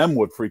two of them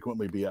would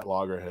frequently be at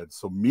loggerheads.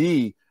 So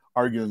me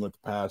arguing with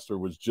the pastor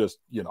was just,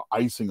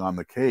 icing on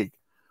the cake.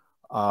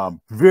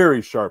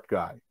 Very sharp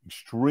guy,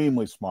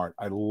 extremely smart.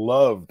 I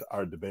loved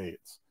our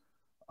debates.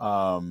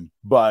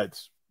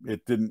 But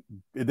it didn't,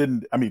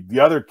 I mean, the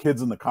other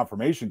kids in the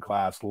confirmation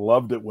class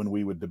loved it when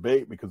we would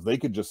debate because they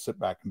could just sit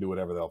back and do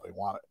whatever the hell they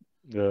wanted.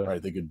 Yeah.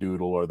 Right. They could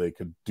doodle or they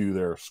could do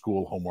their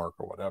school homework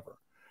or whatever.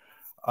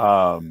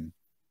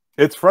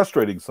 It's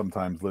frustrating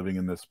sometimes living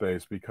in this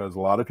space because a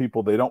lot of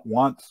people, they don't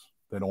want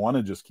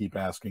to just keep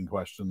asking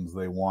questions.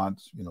 They want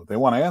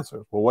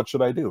answers. Well, what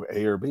should I do?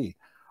 A or B?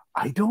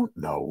 I don't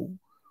know.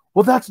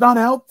 Well, that's not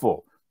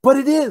helpful, but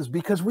it is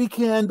because we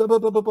can blah, blah,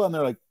 blah, blah, blah. And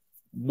they're like,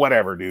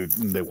 whatever, dude.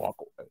 And they walk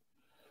away.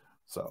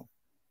 So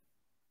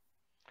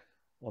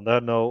on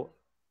that note,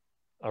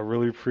 I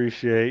really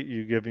appreciate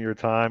you giving your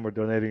time or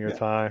donating your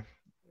time.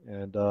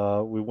 And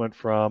we went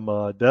from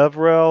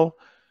DevRel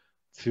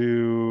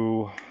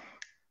to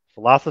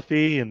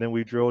philosophy, and then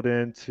we drilled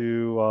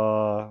into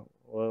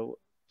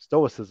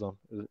Stoicism.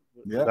 Is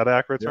that an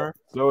accurate term?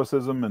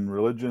 Stoicism and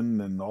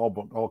religion and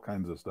all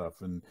kinds of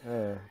stuff. And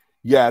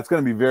yeah, it's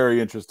going to be very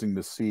interesting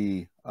to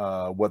see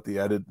what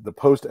the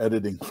post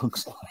editing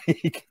looks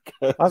like.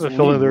 I have a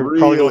feeling they're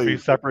probably going to be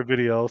separate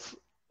videos.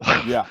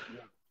 Yeah,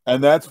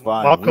 and that's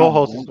fine. My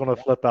co-host is going to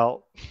flip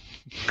out.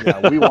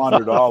 Yeah, we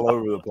wandered all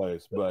over the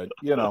place, but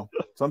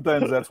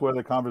sometimes that's where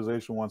the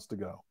conversation wants to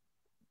go.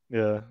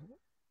 Yeah.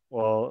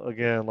 Well,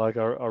 again, like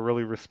I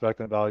really respect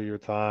and value your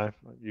time.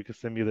 You can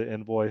send me the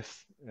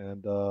invoice,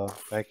 and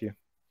thank you.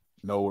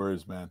 No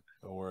worries, man.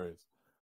 No worries.